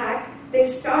came back, they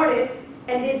started,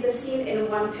 and did the scene in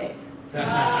one take.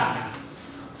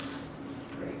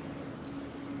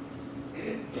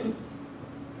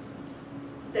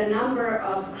 The number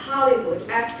of Hollywood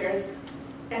actors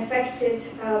affected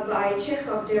by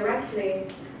Chekhov directly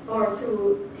or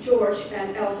through George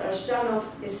and Elsa Zhdanov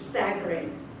is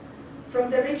staggering. From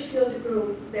the Ridgefield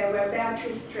group, there were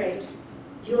Beatrice Straight,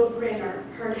 Yul Brynner,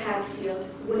 Herb Hadfield,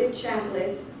 Woody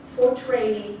Chambliss, Fort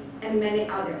Rainey, and many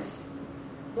others.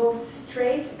 Both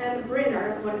Straight and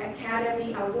Brynner won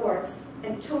Academy Awards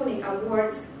and Tony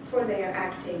Awards for their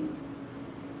acting.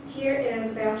 Here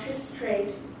is Beatrice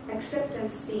Straight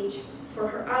acceptance speech for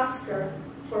her Oscar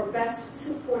for Best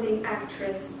Supporting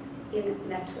Actress in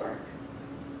Network.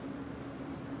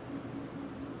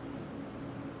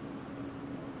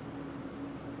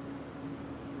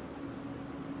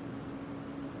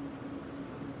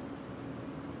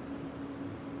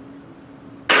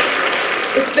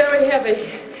 It's very heavy,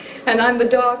 and I'm the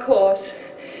dark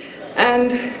horse.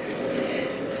 And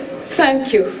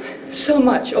thank you so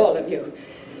much, all of you.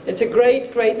 It's a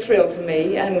great, great thrill for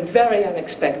me, and very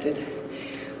unexpected.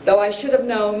 Though I should have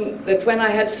known that when I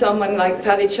had someone like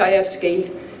Paddy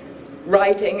Chayefsky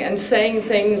writing and saying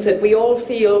things that we all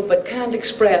feel but can't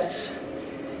express,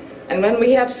 and when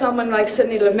we have someone like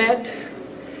Sidney Lumet,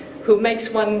 who makes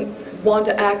one want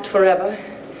to act forever,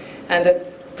 and a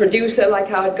producer like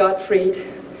Howard Gottfried,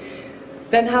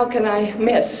 then how can I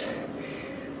miss?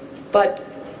 But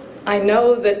I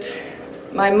know that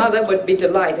my mother would be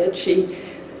delighted. She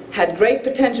had great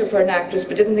potential for an actress,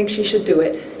 but didn't think she should do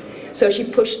it. So she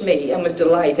pushed me and was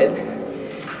delighted.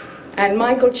 And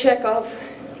Michael Chekhov,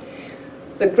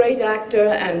 the great actor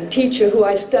and teacher who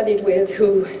I studied with,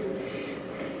 who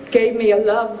gave me a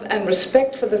love and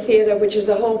respect for the theater, which is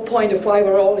the whole point of why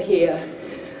we're all here.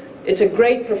 It's a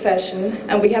great profession,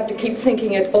 and we have to keep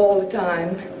thinking it all the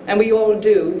time, and we all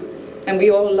do, and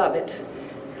we all love it.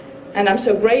 And I'm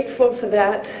so grateful for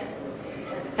that.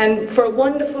 And for a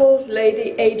wonderful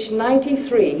lady, aged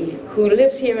 93, who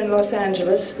lives here in Los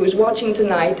Angeles, who's watching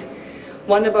tonight,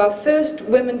 one of our first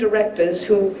women directors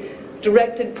who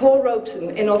directed Paul Robeson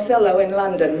in Othello in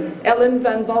London, Ellen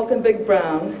van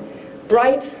Valkenburg-Brown,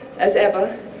 bright as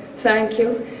ever, thank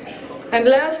you. And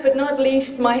last but not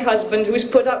least, my husband, who's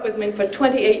put up with me for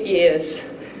 28 years.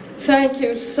 Thank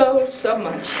you so, so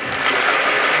much.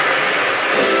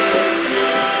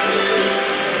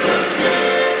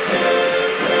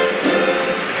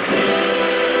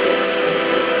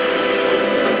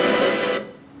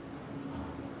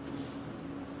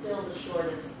 Still the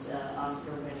shortest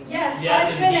Oscar winning. Yes,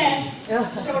 Yes, 5 minutes.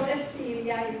 Yeah. Shortest scene,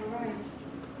 yeah, you're right.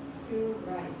 You're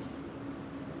right.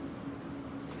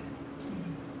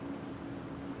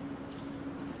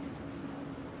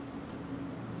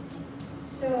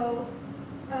 So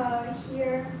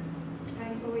here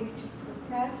I'm going to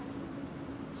progress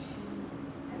to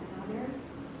another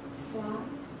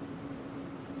slide.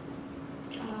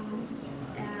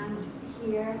 And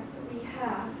here we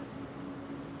have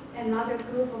another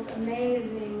group of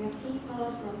amazing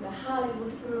people from the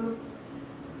Hollywood group.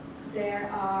 There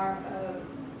are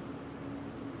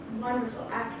wonderful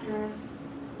actors.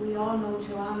 We all know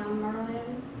Joanna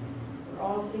Merlin. We're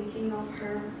all thinking of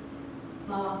her.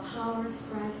 Mala Powers,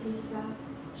 right, Lisa?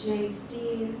 James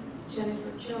Dean,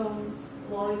 Jennifer Jones,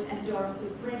 Lloyd and Dorothy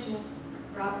Bridges,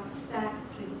 Robert Stack,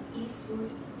 Clint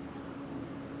Eastwood.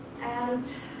 And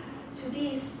to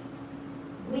these,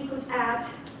 we could add,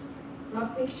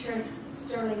 not pictured,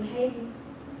 Sterling Hayden,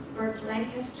 Burt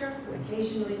Lancaster, who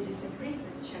occasionally disagreed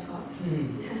with Chekhov,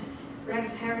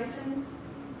 Rex Harrison,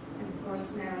 and of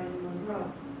course Marilyn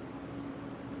Monroe.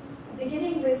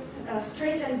 Beginning with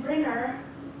Straight and Brynner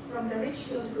from the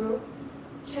Ridgefield group,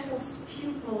 Chekhov's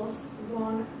pupils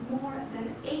won more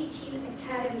than 18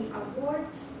 Academy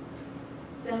Awards.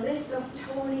 The list of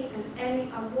Tony and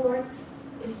Emmy Awards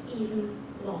is even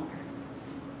longer.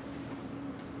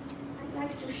 I'd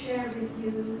like to share with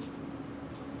you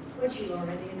what you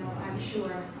already know, I'm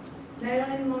sure.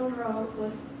 Marilyn Monroe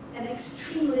was an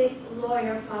extremely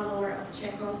loyal follower of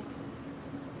Chekhov,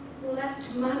 who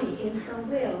left money in her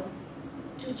will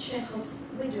to Chekhov's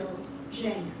widow,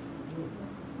 Jane.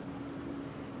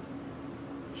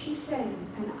 She said,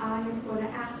 and I am going to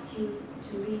ask you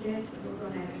to read it, we're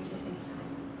going to read it inside.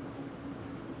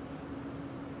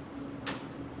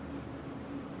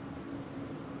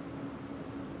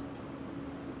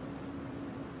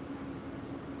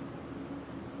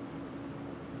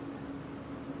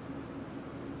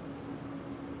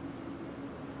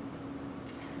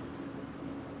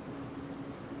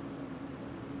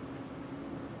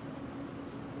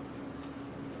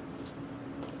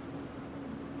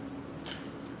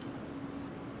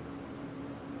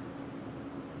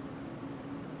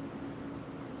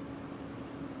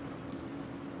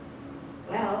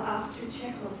 After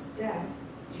Chekhov's death,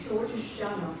 George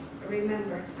Zhanov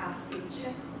remembered asking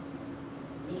Chekhov,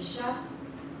 "Misha,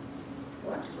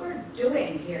 what we're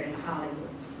doing here in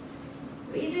Hollywood?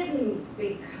 We didn't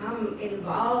become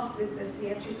involved with the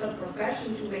theatrical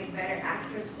profession to make better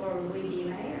actors for Louis B.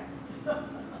 Mayer."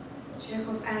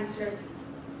 Chekhov answered,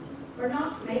 "We're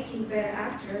not making better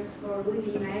actors for Louis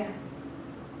B. Mayer.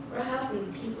 We're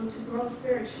helping people to grow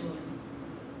spiritually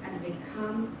and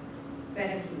become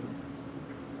better humans."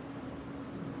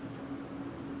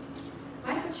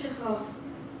 Michael Chekhov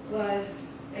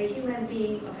was a human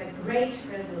being of a great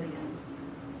resilience.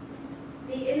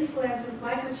 The influence of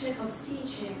Michael Chekhov's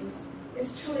teachings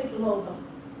is truly global,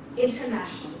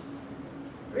 international.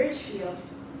 Ridgefield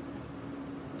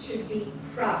should be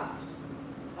proud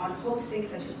on hosting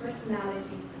such a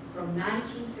personality from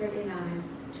 1939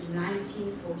 to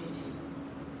 1942.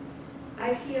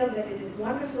 I feel that it is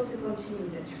wonderful to continue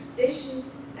the tradition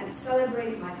and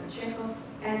celebrate Michael Chekhov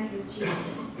and his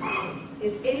genius,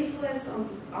 his influence on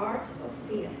the art of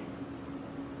theater.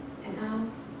 And now,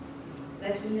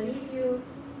 let me leave you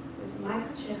with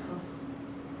Michael Chekhov's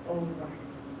own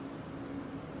words.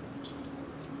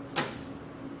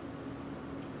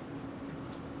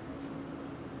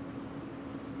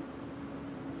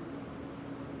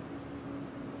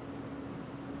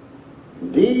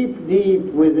 Deep, deep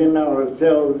within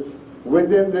ourselves,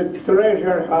 within the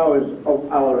treasure house of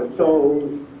our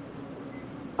souls,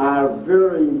 are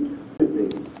buried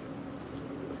things,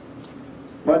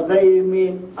 but they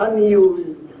remain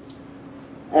unused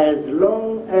as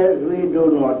long as we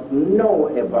do not know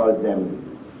about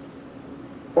them,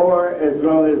 or as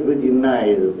long as we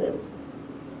deny them.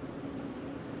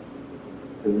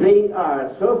 They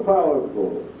are so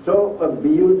powerful, so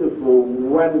beautiful,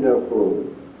 wonderful,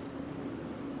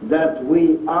 that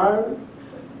we are,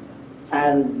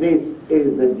 and this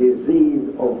is the disease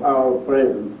of our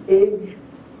present age,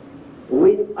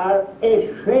 we are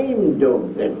ashamed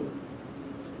of them.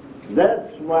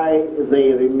 That's why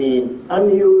they remain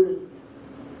unused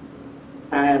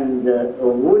and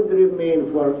would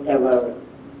remain forever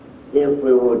if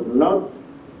we would not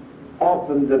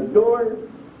open the door,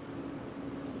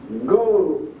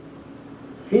 go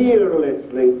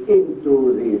fearlessly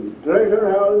into this treasure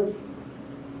house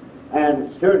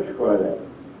and search for them.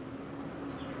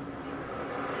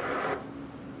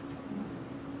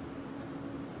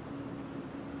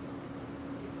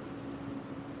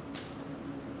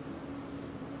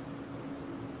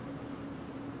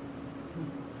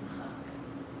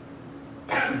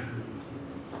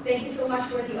 Thank you so much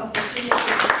for the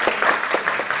opportunity.